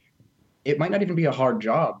work. It might not even be a hard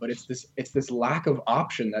job, but it's this lack of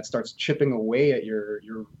option that starts chipping away at your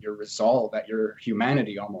resolve, at your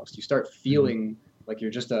humanity almost. You start feeling like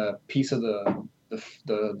you're just a piece of the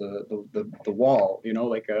wall,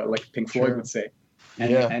 like Pink Floyd would say.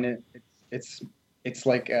 And it's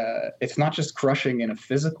like it's not just crushing in a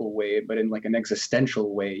physical way, but in like an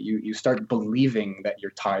existential way. You start believing that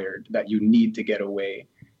you're tired, that you need to get away.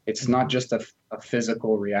 It's not just a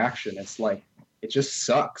physical reaction. It's like it just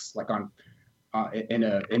sucks, like in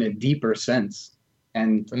a deeper sense.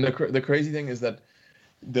 And the crazy thing is that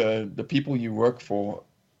the people you work for,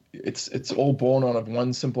 it's all born out of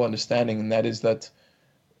one simple understanding, and that is that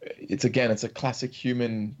it's a classic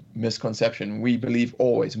human misconception. We believe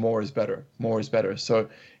always more is better. More is better. So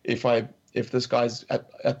if this guy's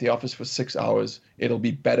at the office for 6 hours, it'll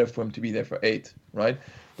be better for him to be there for 8, right?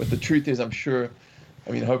 But the truth is, I'm sure,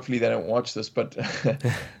 hopefully they don't watch this, but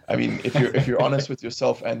if you're honest with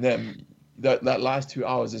yourself and them, that last 2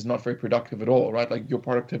 hours is not very productive at all, right? Like your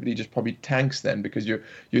productivity just probably tanks then because you're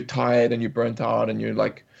tired and you're burnt out and you're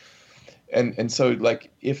like, and so like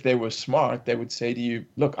if they were smart, they would say to you,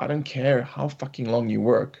 look, I don't care how fucking long you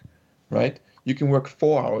work, right? You can work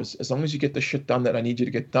 4 hours as long as you get the shit done that I need you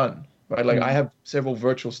to get done, right? Like I have several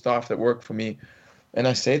virtual staff that work for me, and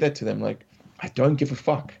I say that to them, like, I don't give a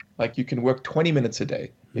fuck. Like you can work 20 minutes a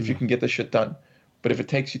day if you can get the shit done. But if it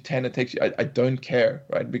takes you 10, I don't care,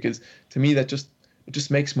 right? Because to me, it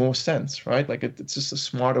just makes more sense, right? Like it's just a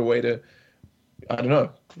smarter way to, I don't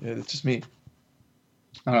know. It's just me.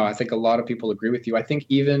 I don't know. I think a lot of people agree with you. I think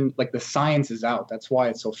even like the science is out. That's why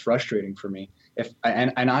it's so frustrating for me.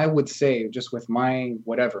 And I would say just with my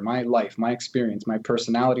life, my experience, my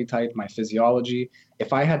personality type, my physiology,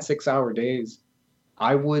 if I had 6 hour days,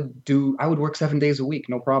 I would work 7 days a week,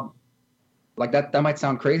 no problem. Like that might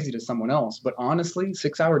sound crazy to someone else, but honestly,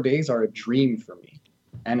 6 hour days are a dream for me.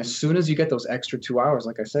 And as soon as you get those extra 2 hours,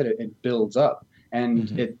 like I said, it builds up,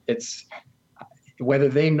 and it's whether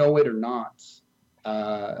they know it or not.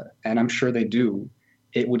 And I'm sure they do,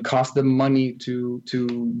 it would cost them money to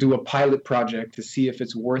do a pilot project to see if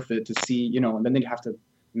it's worth it, to see, and then they'd have to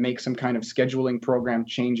make some kind of scheduling program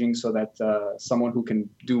changing so that someone who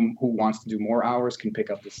wants to do more hours can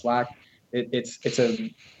pick up the slack.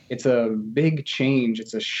 It's a big change.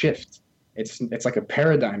 It's a shift. It's like a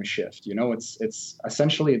paradigm shift. It's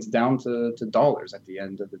essentially it's down to dollars at the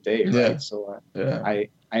end of the day, right? Yeah. So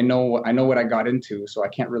I know what I got into, so I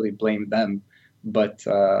can't really blame them. But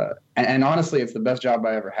and honestly, it's the best job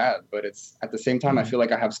I ever had. But it's at the same time, I feel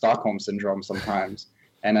like I have Stockholm syndrome sometimes,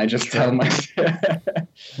 and I just tell myself.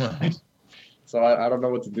 So I don't know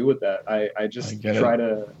what to do with that. I just try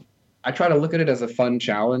to look at it as a fun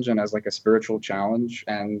challenge and as like a spiritual challenge,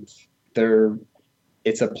 and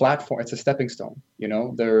it's a platform, it's a stepping stone. You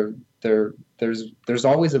know, there's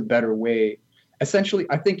always a better way. Essentially,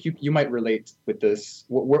 I think you might relate with this.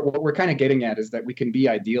 What we're kind of getting at is that we can be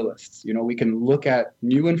idealists. You know, we can look at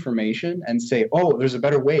new information and say, oh, there's a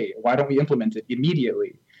better way. Why don't we implement it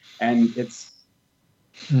immediately? And it's,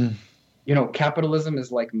 you know, capitalism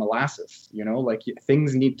is like molasses. You know, like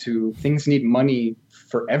things need money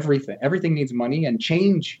for everything. Everything needs money, and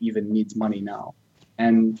change even needs money now.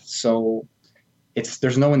 And so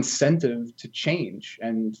there's no incentive to change.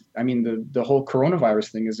 And I mean, the whole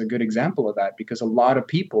coronavirus thing is a good example of that, because a lot of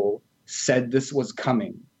people said this was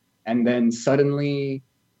coming, and then suddenly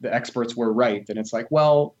the experts were right. And it's like,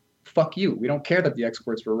 well, fuck you. We don't care that the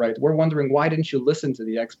experts were right. We're wondering, why didn't you listen to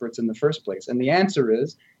the experts in the first place? And the answer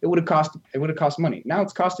is, it would have cost money. Now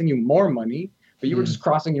it's costing you more money, but you were just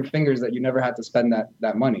crossing your fingers that you never had to spend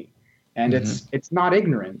that money. And it's not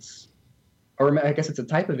ignorance. Or I guess it's a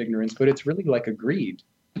type of ignorance, but it's really like a greed.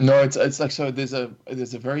 No, it's like, so there's a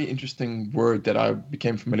very interesting word that I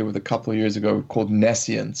became familiar with a couple of years ago called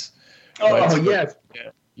nescience. Oh, right? So, yes.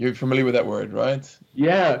 Yeah. You're familiar with that word, right?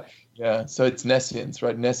 Yeah. Yeah. So it's nescience,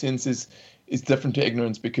 right? Nescience is different to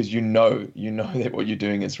ignorance because you know that what you're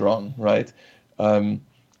doing is wrong, right?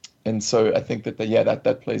 And so I think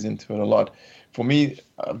that plays into it a lot. For me,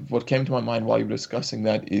 what came to my mind while you were discussing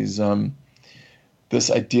that is this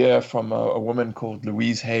idea from a woman called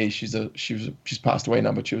Louise Hay. She's passed away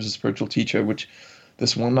now, but she was a spiritual teacher, which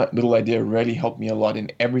this one little idea really helped me a lot in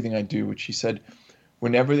everything I do, which she said,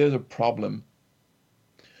 whenever there's a problem,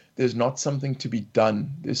 there's not something to be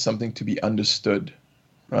done, there's something to be understood,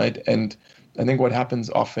 right? And I think what happens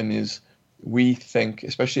often is we think,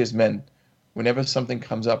 especially as men, whenever something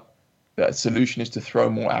comes up, the solution is to throw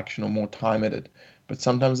more action or more time at it. But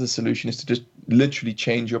sometimes the solution is to just literally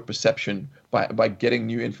change your perception by getting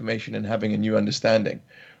new information and having a new understanding,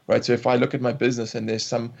 right? So if I look at my business and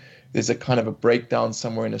there's a kind of a breakdown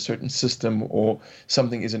somewhere in a certain system, or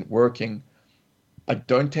something isn't working, I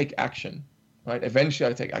don't take action, right? Eventually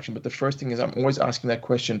I take action, but the first thing is I'm always asking that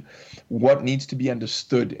question: what needs to be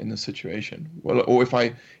understood in the situation? Well, or if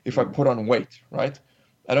I put on weight, right?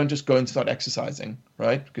 I don't just go and start exercising,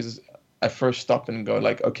 right? Because I first stop and go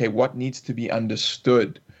like, okay, what needs to be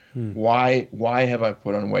understood? Why have I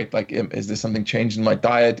put on weight? Like, is there something changed in my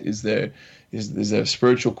diet? Is there a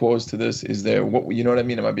spiritual cause to this? Is there what, you know what I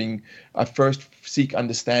mean? I first seek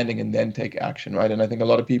understanding and then take action, right? And I think a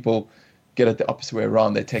lot of people get it the opposite way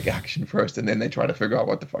around. They take action first and then they try to figure out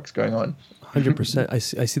what the fuck's going on. 100%. I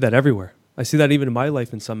see that everywhere. I see that even in my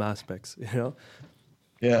life in some aspects, you know?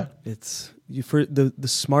 Yeah. It's for the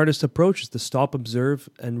smartest approach is to stop, observe,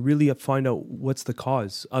 and really find out what's the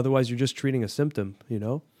cause. Otherwise, you're just treating a symptom, you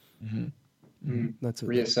know? That's it.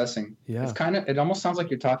 Reassessing. Yeah. It almost sounds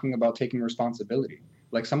like you're talking about taking responsibility.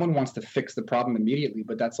 Like someone wants to fix the problem immediately,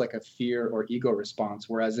 but that's like a fear or ego response.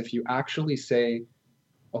 Whereas if you actually say,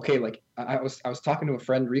 okay, like I was talking to a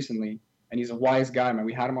friend recently, and he's a wise guy, man.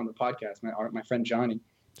 We had him on the podcast, my friend Johnny.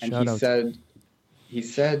 And he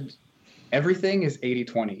said, everything is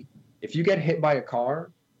 80-20. If you get hit by a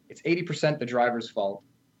car, it's 80% the driver's fault,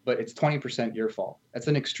 but it's 20% your fault. That's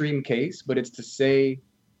an extreme case, but it's to say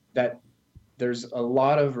that there's a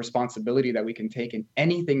lot of responsibility that we can take in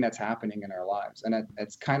anything that's happening in our lives. And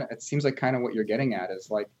it seems like kind of what you're getting at is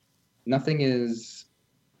like, nothing is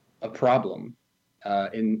a problem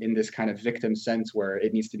in this kind of victim sense where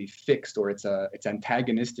it needs to be fixed or it's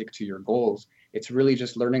antagonistic to your goals. It's really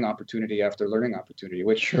just learning opportunity after learning opportunity,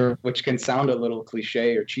 which can sound a little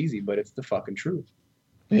cliche or cheesy, but it's the fucking truth.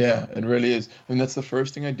 Yeah, it really is. I mean, that's the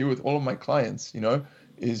first thing I do with all of my clients, you know,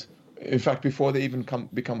 is, in fact, before they even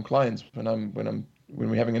become clients, when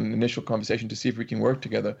we're having an initial conversation to see if we can work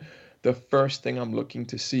together, the first thing I'm looking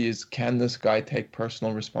to see is, can this guy take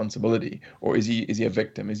personal responsibility, or is he a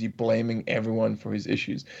victim? Is he blaming everyone for his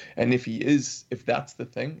issues? And if that's the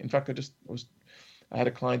thing, in fact, I had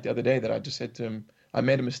a client the other day that I just said to him, I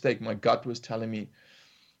made a mistake. My gut was telling me,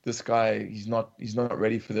 this guy, he's not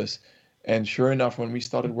ready for this. And sure enough, when we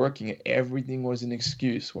started working, everything was an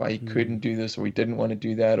excuse why he couldn't do this, or he didn't want to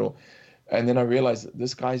do that. And then I realized that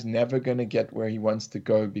this guy's never going to get where he wants to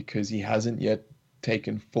go because he hasn't yet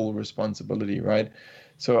taken full responsibility, right?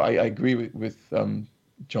 So I agree with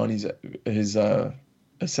Johnny's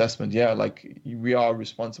assessment. Yeah, like we are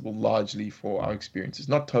responsible largely for our experiences,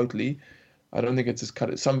 not totally, I don't think it's as cut.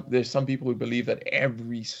 There's some people who believe that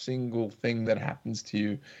every single thing that happens to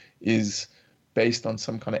you is based on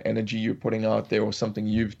some kind of energy you're putting out there or something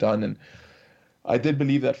you've done. And I did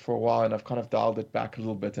believe that for a while, and I've kind of dialed it back a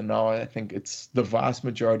little bit. And now I think it's the vast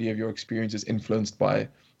majority of your experience is influenced by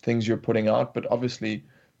things you're putting out. But obviously,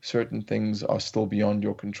 certain things are still beyond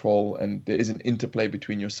your control, and there is an interplay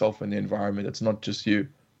between yourself and the environment. It's not just you.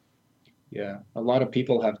 Yeah, a lot of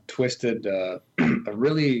people have twisted a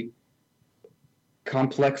really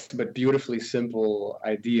complex but beautifully simple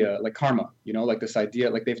idea, like karma. Like this idea,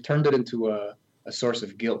 like they've turned it into a source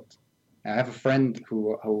of guilt. And I have a friend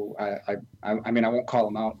who I mean, I won't call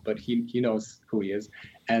him out, but he knows who he is,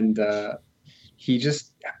 and he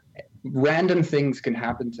just random things can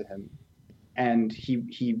happen to him, and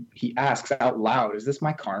he asks out loud, "Is this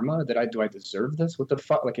my karma? Do I deserve this? What the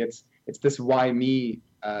fuck?" Like it's this why me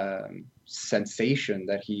sensation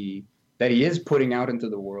that he is putting out into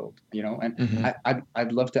the world, And Mm-hmm.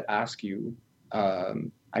 I'd love to ask you.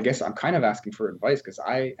 I guess I'm kind of asking for advice because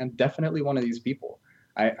I am definitely one of these people.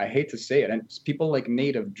 I hate to say it, and people like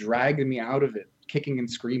Nate have dragged me out of it, kicking and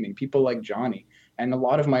screaming. People like Johnny, and a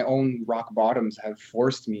lot of my own rock bottoms have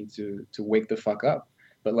forced me to wake the fuck up.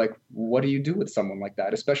 But like, what do you do with someone like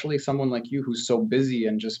that, especially someone like you who's so busy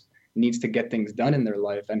and just needs to get things done in their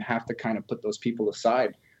life and have to kind of put those people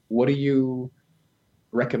aside? What do you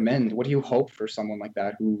recommend? What do you hope for someone like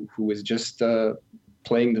that who is just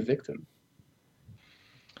playing the victim?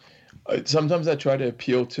 Sometimes I try to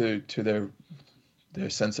appeal to their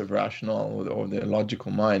sense of rational or their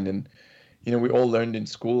logical mind. And, we all learned in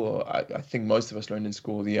school, or I think most of us learned in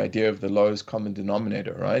school, the idea of the lowest common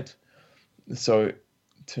denominator, right? So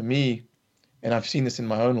to me, and I've seen this in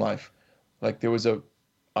my own life, like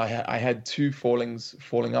I had two falling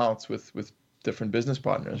outs with different business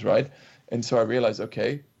partners, right? And so I realized,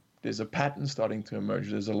 okay, there's a pattern starting to emerge.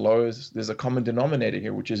 There's a common denominator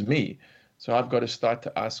here, which is me. So I've got to start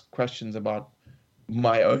to ask questions about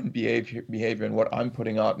my own behavior and what I'm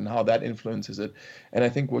putting out and how that influences it. And I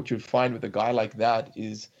think what you'd find with a guy like that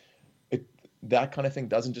is that kind of thing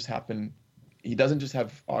doesn't just happen. He doesn't just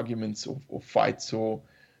have arguments or fights or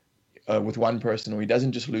with one person, or he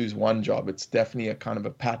doesn't just lose one job. It's definitely a kind of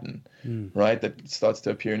a pattern, right, that starts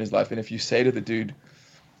to appear in his life. And if you say to the dude,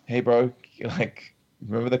 "Hey, bro, like,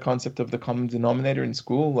 remember the concept of the common denominator in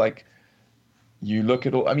school?" Like, you look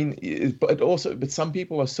at all, I mean, but some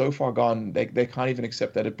people are so far gone, they can't even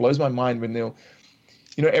accept that. It blows my mind when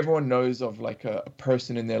everyone knows of like a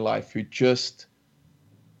person in their life who just,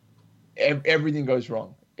 everything goes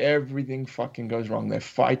wrong. Everything fucking goes wrong. They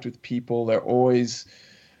fight with people. They're always,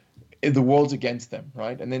 the world's against them,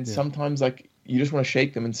 right? And then sometimes like, you just want to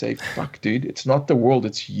shake them and say, "Fuck, dude, it's not the world,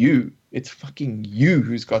 it's you. It's fucking you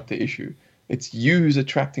who's got the issue. It's you who's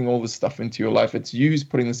attracting all this stuff into your life. It's you who's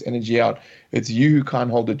putting this energy out. It's you who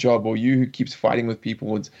can't hold a job, or you who keeps fighting with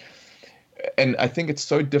people." And I think it's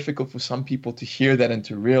so difficult for some people to hear that and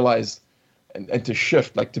to realize and to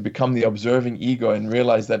shift, like to become the observing ego and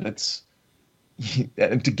realize that it's,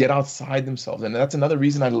 and to get outside themselves. And that's another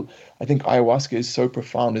reason I think ayahuasca is so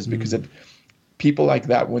profound, is because people like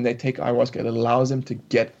that, when they take ayahuasca, it allows them to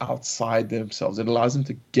get outside themselves. It allows them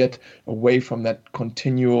to get away from that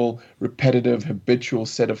continual, repetitive, habitual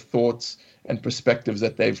set of thoughts and perspectives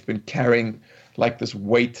that they've been carrying like this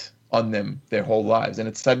weight on them their whole lives. And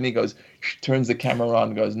it suddenly turns the camera around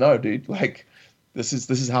and goes, "No, dude, like this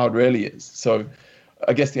is how it really is." So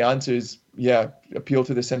I guess the answer is, appeal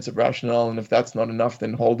to the sense of rationale, and if that's not enough,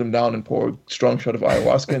 then hold them down and pour a strong shot of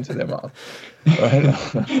ayahuasca into their mouth.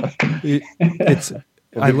 Right?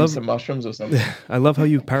 I love some mushrooms or something. I love how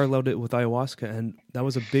you paralleled it with ayahuasca, and that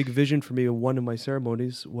was a big vision for me. One of my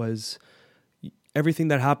ceremonies was everything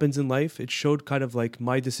that happens in life. It showed kind of like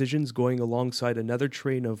my decisions going alongside another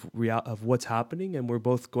train of what's happening, and we're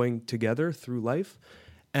both going together through life,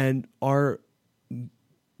 and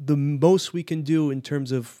the most we can do in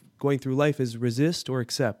terms of going through life is resist or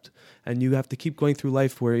accept. And you have to keep going through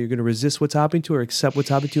life where you're going to resist what's happening to or accept what's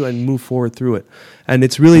happening to and move forward through it. And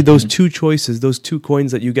it's really those two choices, those two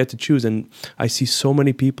coins that you get to choose. And I see so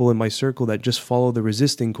many people in my circle that just follow the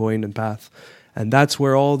resisting coin and path. And that's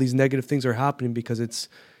where all these negative things are happening, because it's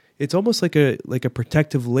almost like a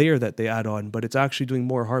protective layer that they add on, but it's actually doing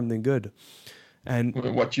more harm than good. And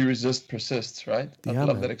what you resist persists, right? I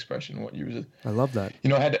love that expression. What you resist. I love that.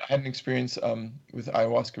 I had an experience with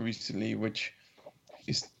ayahuasca recently, which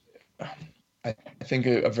is, I think,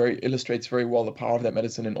 illustrates very well the power of that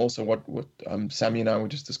medicine, and also what Sammy and I were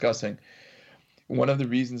just discussing. One of the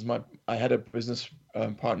reasons I had a business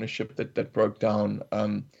partnership that broke down.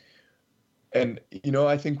 And,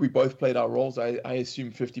 I think we both played our roles. I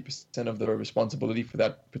assume 50% of the responsibility for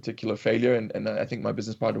that particular failure. And I think my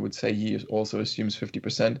business partner would say he also assumes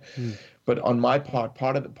 50%. But on my part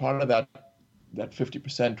of that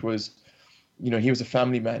 50% was, he was a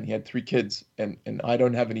family man. He had 3 kids, and I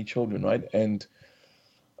don't have any children, right? And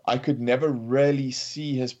I could never really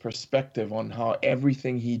see his perspective on how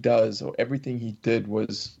everything he does or everything he did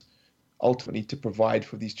was ultimately to provide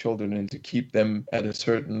for these children and to keep them at a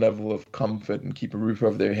certain level of comfort and keep a roof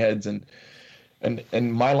over their heads. And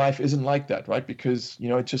my life isn't like that, right? Because,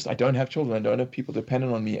 it's just, I don't have children. I don't have people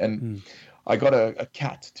dependent on me. And I got a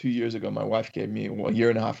cat 2 years ago. My wife gave me, a year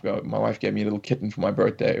and a half ago, my wife gave me a little kitten for my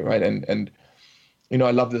birthday, right? And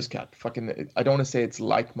I love this cat. I don't want to say it's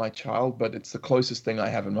like my child, but it's the closest thing I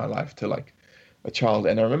have in my life to like a child.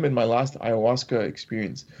 And I remember in my last ayahuasca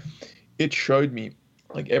experience, it showed me,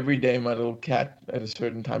 like, every day my little cat at a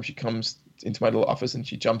certain time, she comes into my little office and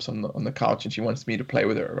she jumps on the couch and she wants me to play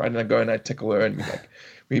with her, right? And I go and I tickle her and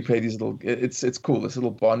we play these little, it's cool, this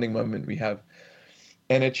little bonding moment we have.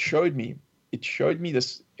 And it showed me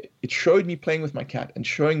playing with my cat and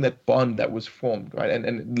showing that bond that was formed, right? And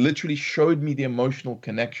it literally showed me the emotional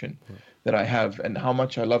connection that I have and how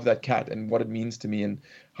much I love that cat and what it means to me and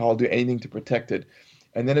how I'll do anything to protect it.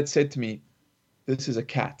 And then it said to me, this is a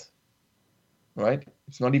cat, right?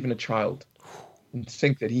 It's not even a child. And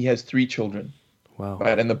think that he has 3 children, wow,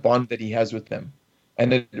 right? And the bond that he has with them.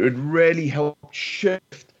 And it really helped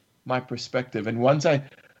shift my perspective. And once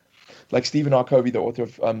like Stephen R. Covey, the author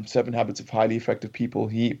of 7 Habits of Highly Effective People,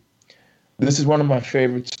 this is one of my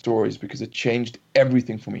favorite stories because it changed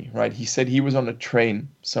everything for me, right? He said he was on a train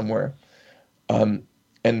somewhere, and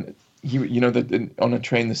he, on a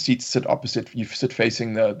train, the seats sit opposite, you sit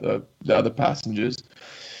facing the other passengers.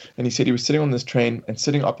 And he said he was sitting on this train, and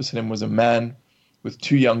sitting opposite him was a man with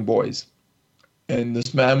 2 young boys. And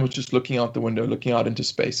this man was just looking out the window, looking out into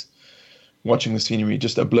space, watching the scenery,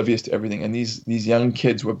 just oblivious to everything. And these young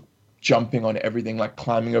kids were jumping on everything, like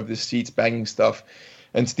climbing over the seats, banging stuff.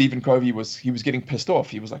 And Stephen Covey was getting pissed off.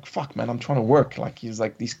 He was like, fuck, man, I'm trying to work. Like, he's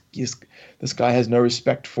like, this guy has no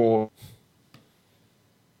respect for...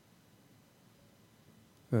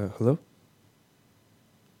 Hello?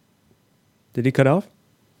 Did he cut off?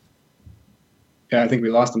 Yeah, I think we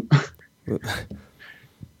lost him.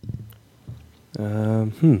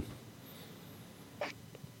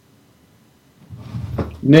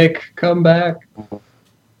 Nick, come back.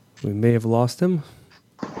 We may have lost him.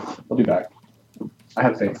 I'll be back. I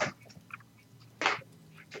have faith.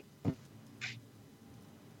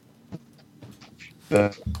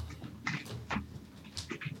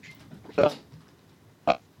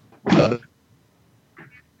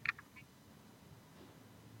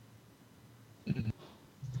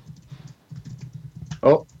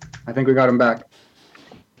 Oh, I think we got him back.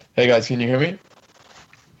 Hey guys, can you hear me?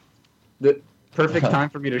 The perfect time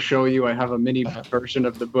for me to show you. I have a mini version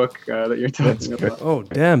of the book that you're talking about. Oh,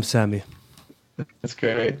 damn, Sammy. That's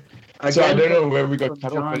great. So I don't know where we got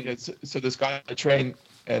cut off, but so this guy on the train,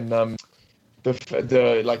 and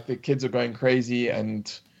the kids are going crazy,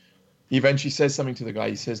 and he eventually says something to the guy.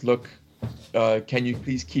 He says, "Look, can you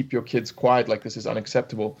please keep your kids quiet? Like, this is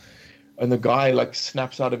unacceptable." And the guy like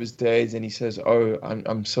snaps out of his daze and he says, "Oh,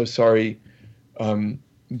 I'm so sorry.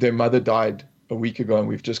 Their mother died a week ago, and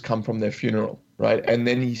we've just come from their funeral." Right? And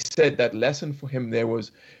then he said that lesson for him there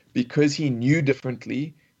was because he knew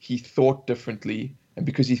differently, he thought differently, and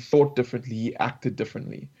because he thought differently, he acted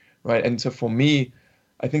differently, right? And so for me,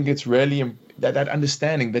 I think it's really that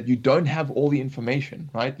understanding that you don't have all the information,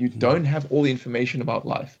 right? You don't have all the information about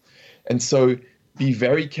life. And so be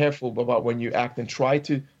very careful about when you act and try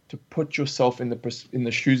to put yourself in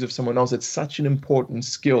the shoes of someone else. It's such an important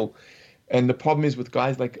skill. And the problem is with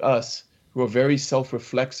guys like us who are very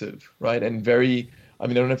self-reflexive, right? And very, I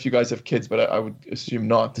mean, I don't know if you guys have kids, but I would assume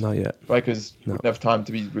not. Not yet. Right? Because you wouldn't have time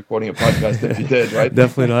to be recording a podcast if you did, right?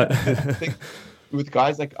 Definitely not. I think with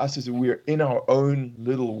guys like us is we're in our own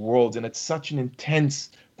little worlds, and it's such an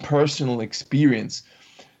intense personal experience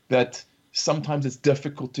that sometimes it's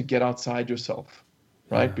difficult to get outside yourself,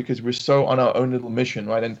 right? Yeah. Because we're so on our own little mission,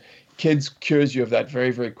 right? And kids cures you of that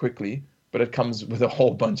very, very quickly, but it comes with a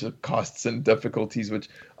whole bunch of costs and difficulties, which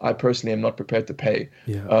I personally am not prepared to pay.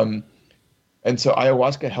 Yeah. And so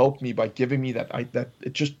ayahuasca helped me by giving me that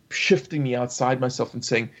it just shifting me outside myself and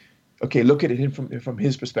saying, okay, look at it from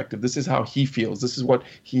his perspective. This is how he feels. This is what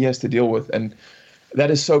he has to deal with. And that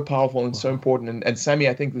is so powerful and so important. And Sammy,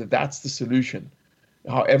 I think that's the solution.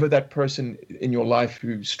 However, that person in your life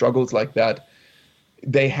who struggles like that,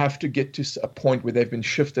 they have to get to a point where they've been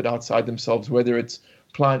shifted outside themselves, whether it's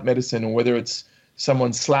plant medicine or whether it's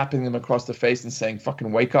someone slapping them across the face and saying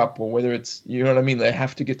fucking wake up, or whether it's, you know what I mean, they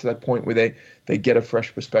have to get to that point where they get a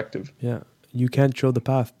fresh perspective. Yeah. You can't show the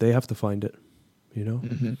path. They have to find it, you know?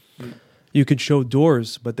 Mm-hmm. You could show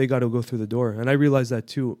doors, but they got to go through the door. And I realized that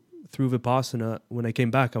too through Vipassana. When I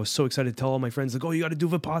came back, I was so excited to tell all my friends, like, oh, you got to do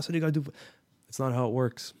Vipassana. You got to do. It's not how it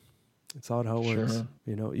works. It's not how it works.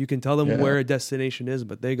 You know, you can tell them where a destination is,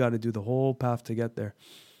 but they got to do the whole path to get there.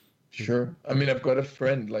 Sure. I mean, I've got a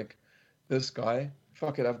friend like this guy.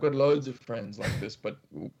 Fuck it. I've got loads of friends like this, but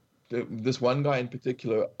this one guy in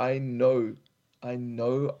particular, I know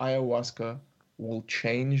ayahuasca will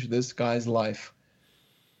change this guy's life.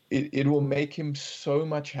 It will make him so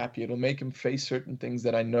much happier. It'll make him face certain things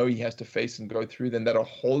that I know he has to face and go through, then that are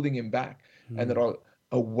holding him back and that are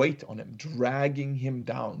a weight on him,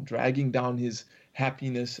 dragging down his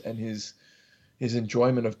happiness and his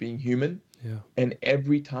enjoyment of being human. Yeah. And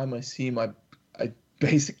every time I see him, I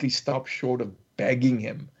basically stop short of begging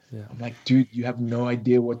him. Yeah. I'm like, dude, you have no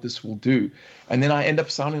idea what this will do. And then I end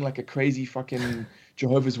up sounding like a crazy fucking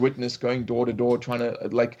Jehovah's Witness going door to door trying to,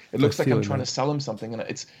 like, it looks like I'm trying to sell him something. And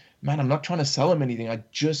it's, man, I'm not trying to sell him anything. I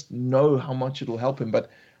just know how much it'll help him. But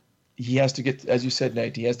he has to get, as you said,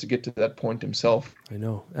 Nate, he has to get to that point himself. I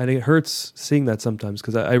know. And it hurts seeing that sometimes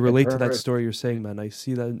because I relate to that story you're saying, man. I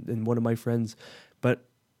see that in one of my friends. But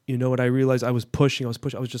you know what I realized? I was pushing. I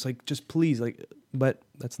was just like, just please. Like, but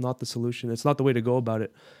that's not the solution. It's not the way to go about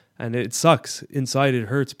it. And it sucks. Inside it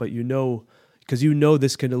hurts, but you know, because you know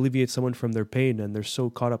this can alleviate someone from their pain and they're so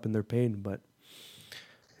caught up in their pain. But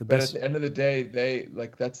at the end of the day, they,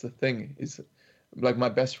 like, that's the thing is, like, my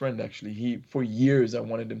best friend, actually, for years, I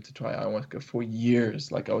wanted him to try ayahuasca for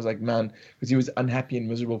years. Like, I was like, man, because he was unhappy and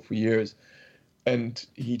miserable for years. And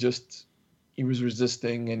he was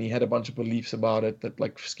resisting, and he had a bunch of beliefs about it that,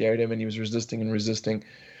 like, scared him, and he was resisting.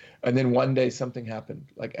 And then one day something happened,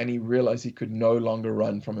 like, and he realized he could no longer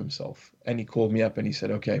run from himself. And he called me up and he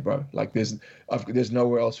said, okay, bro, like, there's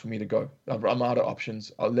nowhere else for me to go. I'm out of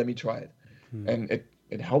options. Let me try it. And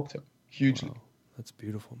it helped him hugely. Wow. That's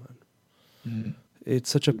beautiful, man.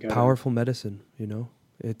 It's such a powerful medicine, you know.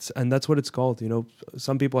 And that's what it's called, you know.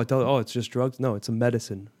 Some people I tell, oh, it's just drugs. No, it's a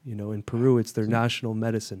medicine. You know, in Peru, it's their national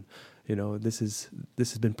medicine. You know, this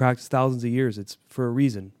has been practiced thousands of years. It's for a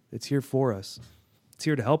reason. It's here for us. It's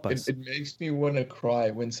here to help us. It makes me want to cry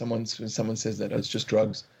when someone says that it's just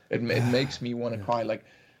drugs. It makes me want to cry. Like,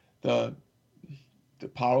 the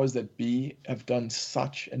powers that be have done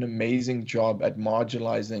such an amazing job at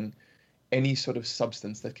marginalizing any sort of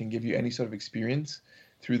substance that can give you any sort of experience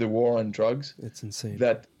through the war on drugs. It's insane.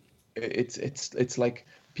 That it's like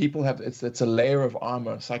people have, it's a layer of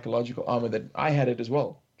armor, psychological armor, that I had it as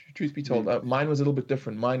well. Truth be told, mine was a little bit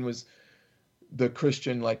different. Mine was the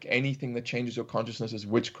Christian, like, anything that changes your consciousness is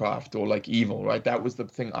witchcraft or, like, evil, right? That was the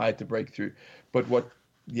thing I had to break through. But what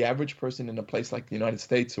the average person in a place like the United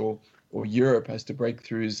States or Europe has to break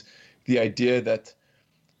through is the idea that,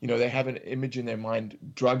 you know, they have an image in their mind.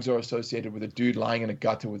 Drugs are associated with a dude lying in a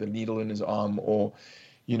gutter with a needle in his arm, or,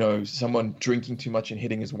 you know, someone drinking too much and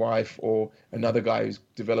hitting his wife, or another guy who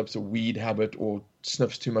develops a weed habit or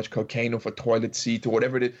sniffs too much cocaine off a toilet seat or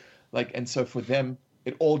whatever it is. Like, and so for them,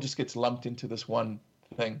 it all just gets lumped into this one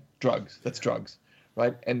thing, drugs. That's drugs,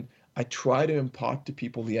 right? And I try to impart to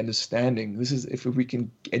people the understanding. This is, if we can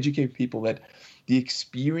educate people that the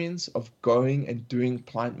experience of going and doing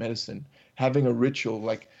plant medicine, having a ritual,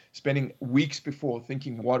 like spending weeks before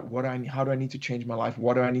thinking, how do I need to change my life?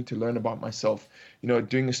 What do I need to learn about myself? You know,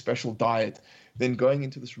 doing a special diet, then going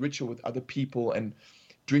into this ritual with other people and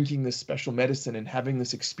drinking this special medicine and having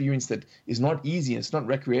this experience that is not easy, it's not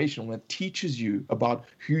recreational, it teaches you about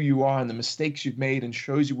who you are and the mistakes you've made and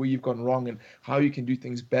shows you where you've gone wrong and how you can do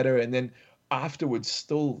things better. And then afterwards,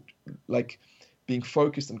 still, like, being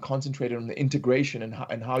focused and concentrated on the integration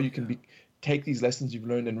and how you can take these lessons you've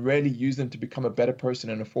learned and really use them to become a better person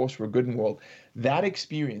and a force for a good in the world. That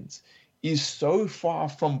experience is so far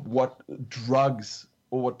from what drugs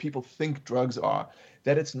or what people think drugs are,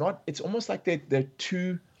 that it's almost like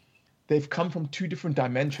they've come from two different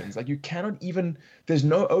dimensions. Like, you cannot even, there's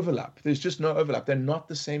no overlap. There's just no overlap. They're not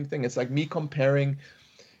the same thing. It's like me comparing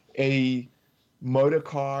a motor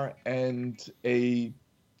car and a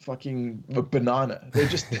fucking banana. They're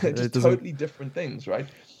just totally different things, right?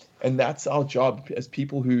 And that's our job as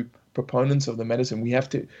people who proponents of the medicine. We have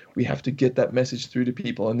to get that message through to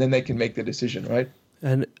people, and then they can make the decision, right?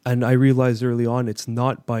 And I realized early on, it's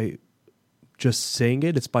not by just saying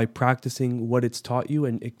it, it's by practicing what it's taught you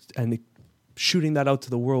and shooting that out to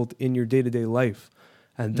the world in your day-to-day life.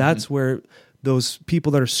 And that's where those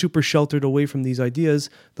people that are super sheltered away from these ideas,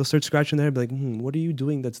 they'll start scratching their head, be like, what are you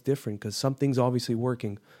doing that's different? Because something's obviously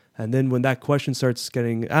working. And then when that question starts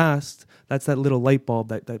getting asked, that's that little light bulb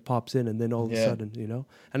that pops in, and then all of a sudden, you know.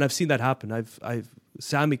 And I've seen that happen.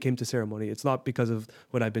 Sammy came to ceremony. It's not because of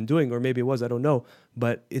what I've been doing, or maybe it was, I don't know.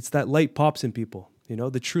 But it's that light pops in people. You know,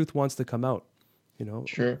 the truth wants to come out. You know,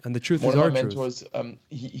 Sure. And the truth One is of our my truth. mentors,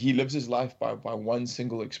 he lives his life by one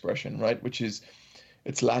single expression, right? Which is,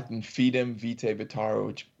 it's Latin, fidem vitae vitaro,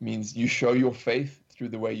 which means you show your faith through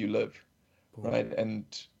the way you live, right? And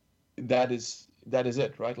that is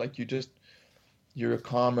it, right? Like you're a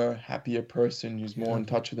calmer, happier person who's more in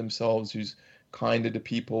touch with themselves, who's kinder to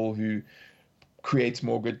people, who creates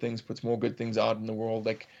more good things, puts more good things out in the world.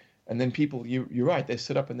 Like, and then people, you're right, they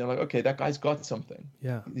sit up and they're like, okay, that guy's got something.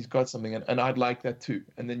 Yeah. He's got something, and I'd like that too.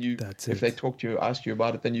 And then if they talk to you, ask you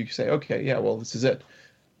about it, then you say, okay, yeah, well, this is it.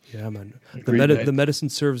 Yeah, man. Agreed, mate. The medicine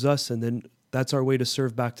serves us, and then that's our way to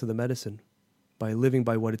serve back to the medicine, by living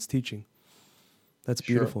by what it's teaching. That's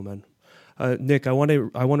beautiful, man. Nick, I want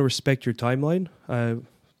to respect your timeline.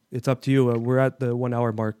 It's up to you. We're at the 1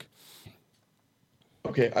 hour mark.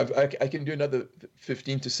 Okay, I can do another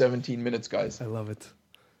 15 to 17 minutes, guys. I love it.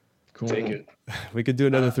 Cool. Take it. We could do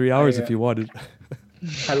another 3 hours if you wanted.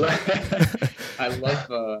 I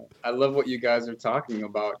love what you guys are talking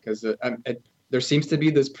about, because there seems to be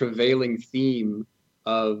this prevailing theme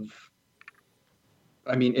of,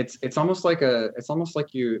 I mean, it's almost like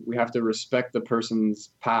we have to respect the person's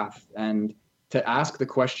path, and to ask the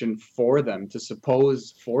question for them, to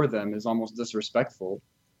suppose for them, is almost disrespectful.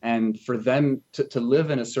 And for them to live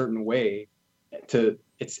in a certain way,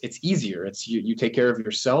 it's easier. It's you take care of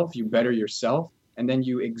yourself, you better yourself, and then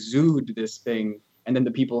you exude this thing, and then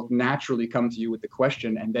the people naturally come to you with the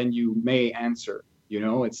question, and then you may answer. You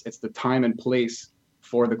know, it's the time and place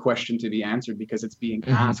for the question to be answered, because it's being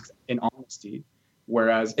asked in honesty.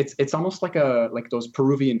 Whereas it's almost like those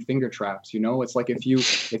Peruvian finger traps, you know. It's like if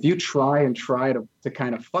you try to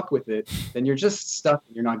kind of fuck with it, then you're just stuck.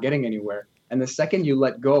 You're not getting anywhere. And the second you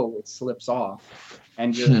let go, it slips off,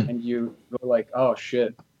 and you go like, oh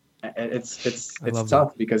shit. It's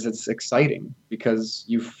tough because it's exciting, because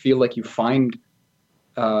you feel like you find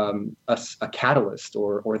a catalyst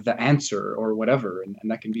or the answer or whatever, and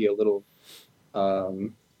that can be a little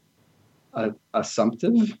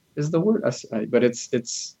assumptive is the word, but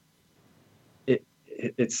it's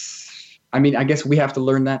I mean, I guess we have to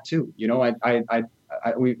learn that too, you know.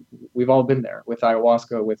 We've all been there with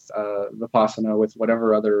ayahuasca, with Vipassana, with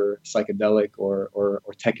whatever other psychedelic or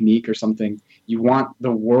technique or something. You want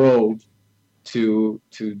the world to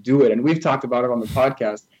do it, and we've talked about it on the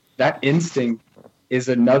podcast. That instinct is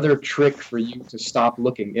another trick for you to stop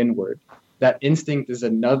looking inward. That instinct is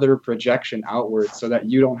another projection outward, so that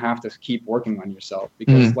you don't have to keep working on yourself.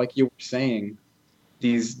 Because like you were saying,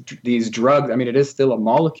 these drugs, I mean, it is still a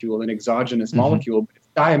molecule, an exogenous molecule, but it's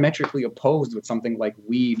diametrically opposed with something like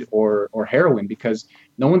weed or heroin, because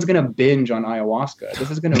no one's going to binge on ayahuasca. This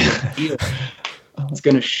is going to reveal. It's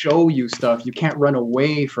going to show you stuff. You can't run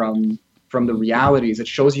away from the realities. It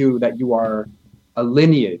shows you that you are a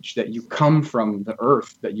lineage, that you come from the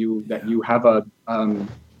earth, that you have a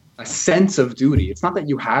sense of duty. It's not that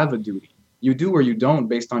you have a duty. You do or you don't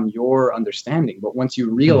based on your understanding. But once you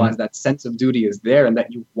realize that sense of duty is there, and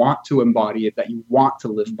that you want to embody it, that you want to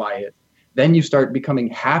live by it, then you start becoming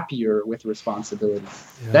happier with responsibility.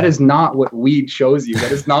 Yeah. That is not what weed shows you.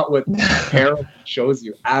 That is not what heroin shows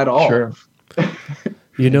you at all. Sure.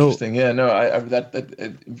 You know, interesting. Yeah, no,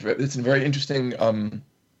 it's a very interesting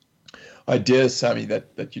idea, Sammy,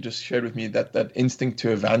 that you just shared with me, that instinct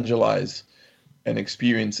to evangelize an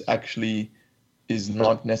experience actually is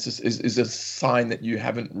not necessary, is a sign that you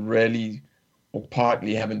haven't really, or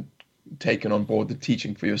partly haven't taken on board the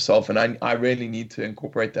teaching for yourself. And I really need to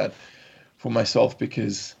incorporate that for myself,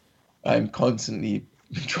 because I'm constantly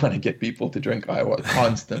trying to get people to drink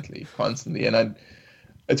ayahuasca, constantly. And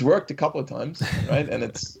it's worked a couple of times, right?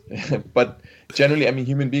 And but generally, I mean,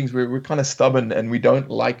 human beings, we're kind of stubborn, and we don't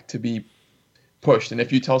like to be pushed. And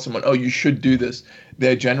if you tell someone, oh, you should do this,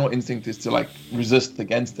 their general instinct is to like resist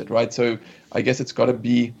against it, right? So I guess it's got to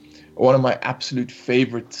be one of my absolute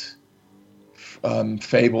favorite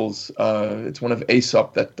fables. It's one of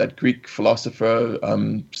Aesop, that Greek philosopher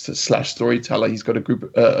 / storyteller. He's got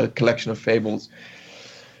a collection of fables.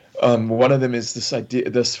 One of them is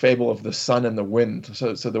this fable of the sun and the wind.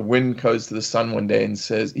 So the wind goes to the sun one day and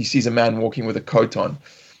says, he sees a man walking with a coat on,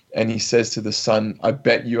 and he says to the sun, I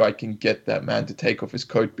bet you I can get that man to take off his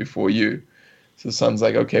coat before you. So the sun's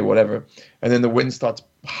like, okay, whatever. And then the wind starts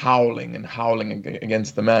howling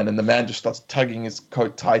against the man, and the man just starts tugging his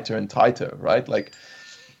coat tighter and tighter, right? Like,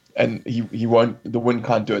 and he won't. The wind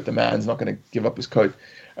can't do it. The man's not going to give up his coat,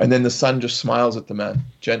 and then the sun just smiles at the man,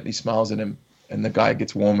 gently smiles at him, and the guy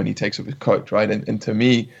gets warm and he takes off his coat, right? And to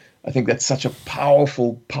me, I think that's such a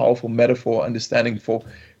powerful metaphor, understanding for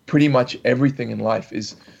pretty much everything in life.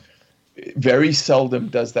 Is very seldom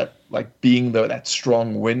does that, like being that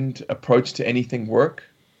strong wind approach to anything work,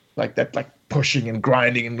 like that, like pushing and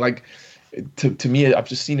grinding and like to me, I've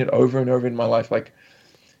just seen it over and over in my life. Like,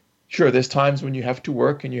 sure, there's times when you have to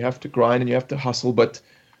work and you have to grind and you have to hustle, but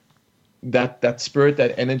that spirit,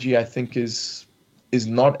 that energy, I think is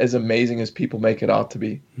not as amazing as people make it out to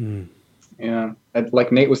be. Yeah,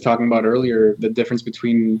 like Nate was talking about earlier, the difference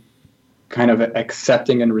between kind of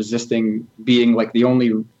accepting and resisting being like the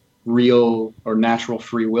only real or natural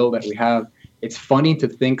free will that we have. It's funny to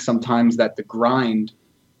think sometimes that the grind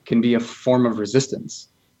can be a form of resistance.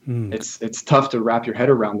 It's tough to wrap your head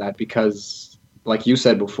around that because, like you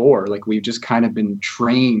said before, like we've just kind of been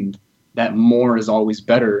trained that more is always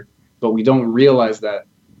better, but we don't realize that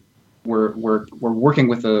we're working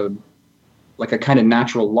with a kind of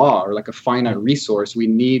natural law or like a finite resource. We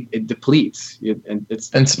need it depletes,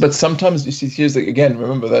 but sometimes you see, here's again,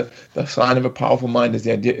 remember that the sign of a powerful mind is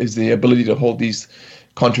the ability to hold these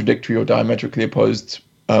contradictory or diametrically opposed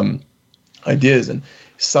ideas, and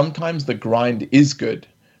sometimes the grind is good,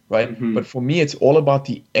 right? But for me, it's all about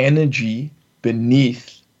the energy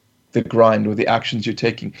beneath the grind or the actions you're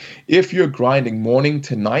taking. If you're grinding morning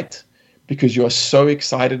to night because you're so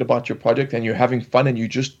excited about your project and you're having fun and you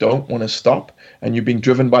just don't want to stop and you're being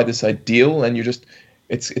driven by this ideal and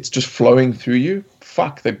it's just flowing through you,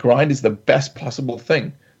 the grind is the best possible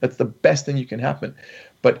thing. That's the best thing you can happen.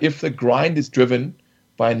 But if the grind is driven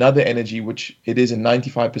by another energy, which it is in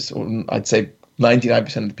 95%, or I'd say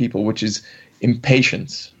 99% of the people, which is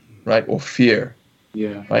impatience, right? Or fear.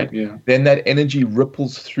 Yeah. Right. Yeah. Then that energy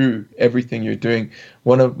ripples through everything you're doing.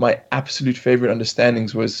 One of my absolute favorite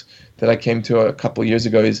understandings was that I came to a couple of years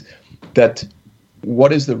ago is that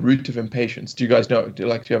what is the root of impatience? Do you guys know? Do you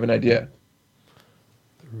have an idea?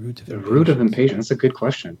 The root of impatience. That's a good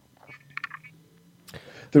question.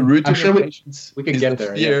 The root of impatience we could is get the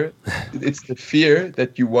there. fear. Yeah. It's the fear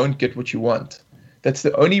that you won't get what you want. That's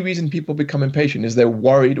the only reason people become impatient, is they're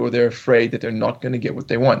worried or they're afraid that they're not going to get what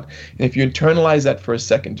they want. And if you internalize that for a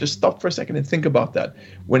second, just stop for a second and think about that.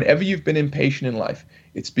 Whenever you've been impatient in life,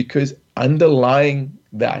 it's because underlying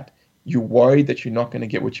that, you're worried that you're not going to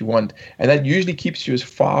get what you want. And that usually keeps you as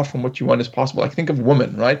far from what you want as possible. Like, think of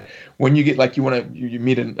women, right? When you get like, you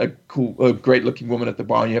meet a great looking woman at the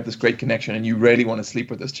bar and you have this great connection and you really want to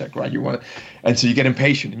sleep with this chick, right? And so you get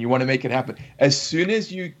impatient and you want to make it happen. As soon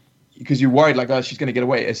as because you're worried, like, oh, she's going to get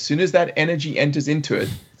away. As soon as that energy enters into it,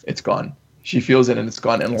 it's gone. She feels it and it's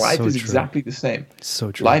gone. And life is exactly the same.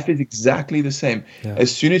 So true. Life is exactly the same. Yeah.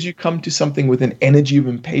 As soon as you come to something with an energy of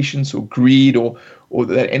impatience or greed or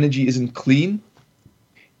that energy isn't clean,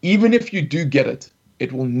 even if you do get it,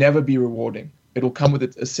 it will never be rewarding. It will come with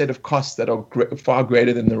a set of costs that are far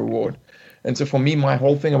greater than the reward. And so for me, my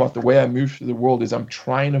whole thing about the way I move through the world is I'm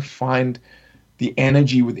trying to find the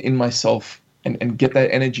energy within myself and get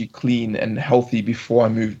that energy clean and healthy before I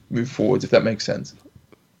move forwards, if that makes sense.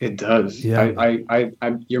 It does. Yeah.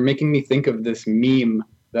 You're making me think of this meme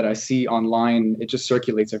that I see online. It just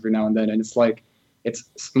circulates every now and then, and it's like, it's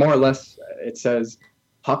more or less, it says,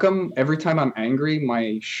 how come every time I'm angry,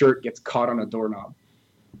 my shirt gets caught on a doorknob?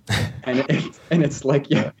 and it's like,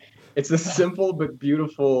 yeah, it's this simple but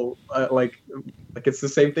beautiful, like it's the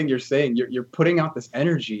same thing you're saying. You're putting out this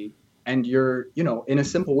energy. And you're, in a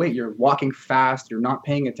simple way, you're walking fast, you're not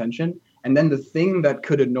paying attention. And then the thing that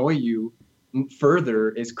could annoy you further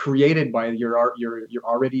is created by your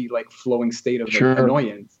already like flowing state of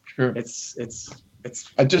annoyance. Sure. It's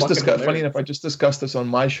I just discussed, funny enough, I just discussed this on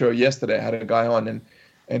my show yesterday. I had a guy on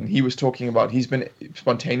and he was talking about, he's been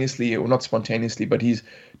spontaneously, or not spontaneously, but he's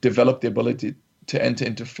developed the ability to enter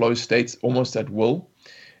into flow states almost at will.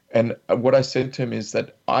 And what I said to him is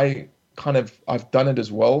that I've done it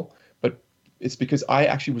as well. It's because I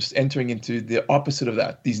actually was entering into the opposite of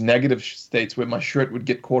that, these negative states where my shirt would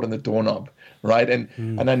get caught on the doorknob, right?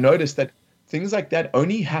 And I noticed that things like that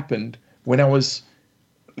only happened when I was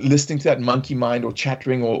listening to that monkey mind or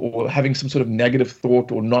chattering or having some sort of negative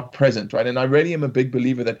thought or not present, right? And I really am a big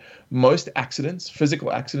believer that most accidents,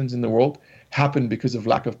 physical accidents in the world, happen because of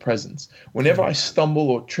lack of presence. Whenever I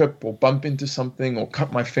stumble or trip or bump into something or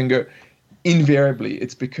cut my finger, invariably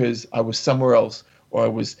it's because I was somewhere else, or I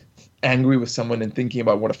was angry with someone and thinking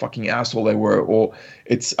about what a fucking asshole they were, or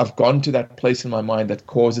I've gone to that place in my mind that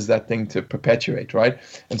causes that thing to perpetuate, right?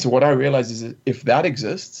 And so what I realize is, if that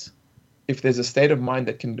exists, if there's a state of mind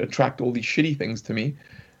that can attract all these shitty things to me,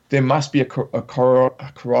 there must be a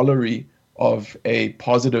corollary of a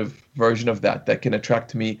positive version of that can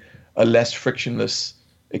attract to me a less frictionless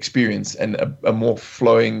experience and a more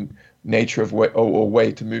flowing nature of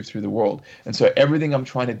way to move through the world. And so everything I'm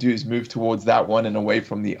trying to do is move towards that one and away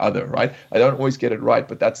from the other, right? I don't always get it right,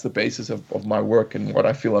 but that's the basis of my work and what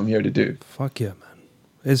I feel I'm here to do. Fuck yeah, man.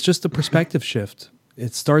 It's just a perspective shift.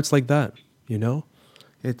 It starts like that, you know?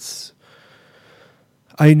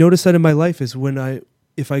 I notice that in my life is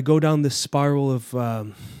if I go down this spiral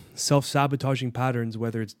of self-sabotaging patterns,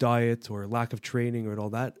 whether it's diet or lack of training or all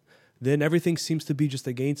that, then everything seems to be just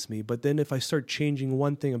against me. But then if I start changing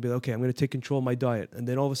one thing, I'll be like, okay, I'm going to take control of my diet. And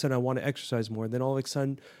then all of a sudden I want to exercise more. And then all of a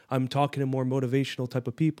sudden I'm talking to more motivational type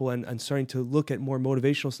of people and starting to look at more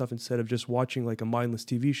motivational stuff instead of just watching like a mindless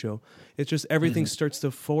TV show. It's just everything starts to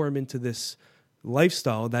form into this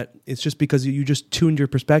lifestyle that it's just because you just tuned your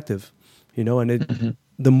perspective, you know, and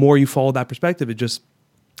the more you follow that perspective, it just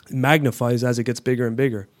magnifies as it gets bigger and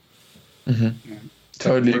bigger. Yeah.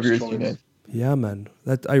 Totally First agree with you, choice. man. Yeah, man.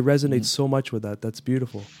 That I resonate so much with that. That's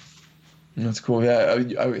beautiful. That's cool. Yeah,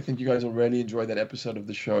 I think you guys will really enjoy that episode of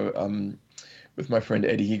the show with my friend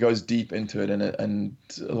Eddie. He goes deep into it, and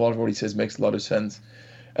a lot of what he says makes a lot of sense.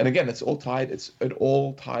 And again, it all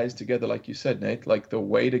ties together, like you said, Nate. Like the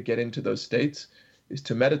way to get into those states is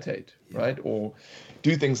to meditate, right? Or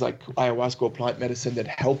do things like ayahuasca or plant medicine that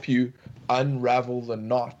help you unravel the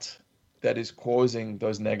knot that is causing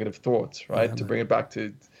those negative thoughts, right? Yeah, to man. bring it back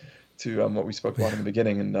to what we spoke about in the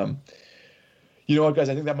beginning. And you know what, guys,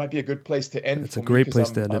 I think that might be a good place to end. It's for a me, great 'cause place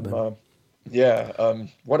to end it, man.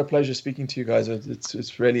 What a pleasure speaking to you guys.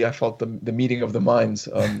 It's really, I felt the meeting of the minds.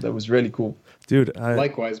 That was really cool. Dude,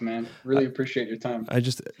 Likewise, man. Really appreciate your time. for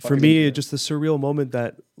Fucking me, enjoy. it's just a surreal moment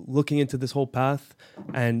that looking into this whole path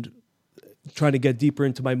and trying to get deeper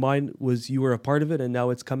into my mind was you were a part of it, and now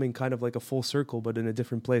it's coming kind of like a full circle, but in a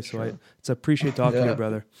different place. So I appreciate talking to you,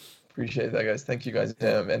 brother. Appreciate that, guys. Thank you, guys.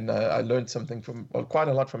 And I learned something quite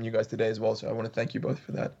a lot from you guys today as well. So I want to thank you both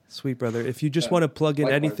for that. Sweet, brother. If you just want to plug in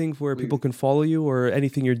likewise, anything where people please. can follow you or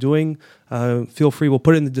anything you're doing, feel free. We'll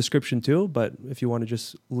put it in the description too. But if you want to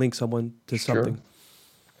just link someone to something.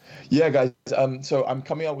 Yeah, guys. So I'm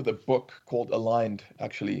coming out with a book called Aligned,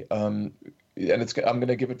 actually. And I'm going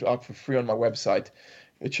to give it out for free on my website.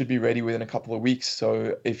 It should be ready within a couple of weeks.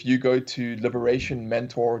 So if you go to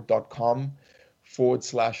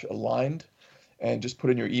liberationmentor.com/aligned and just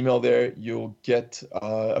put in your email there, you'll get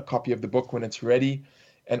a copy of the book when it's ready.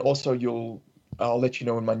 And also I'll let you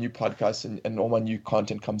know when my new podcast and all my new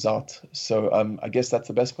content comes out. So I guess that's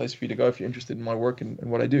the best place for you to go if you're interested in my work and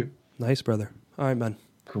what I do. Nice, brother. All right, man.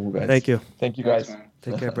 Cool, guys. Thank you. Thank you, guys. Thanks, man.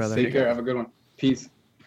 Take care, brother. Take care. Have a good one. Peace.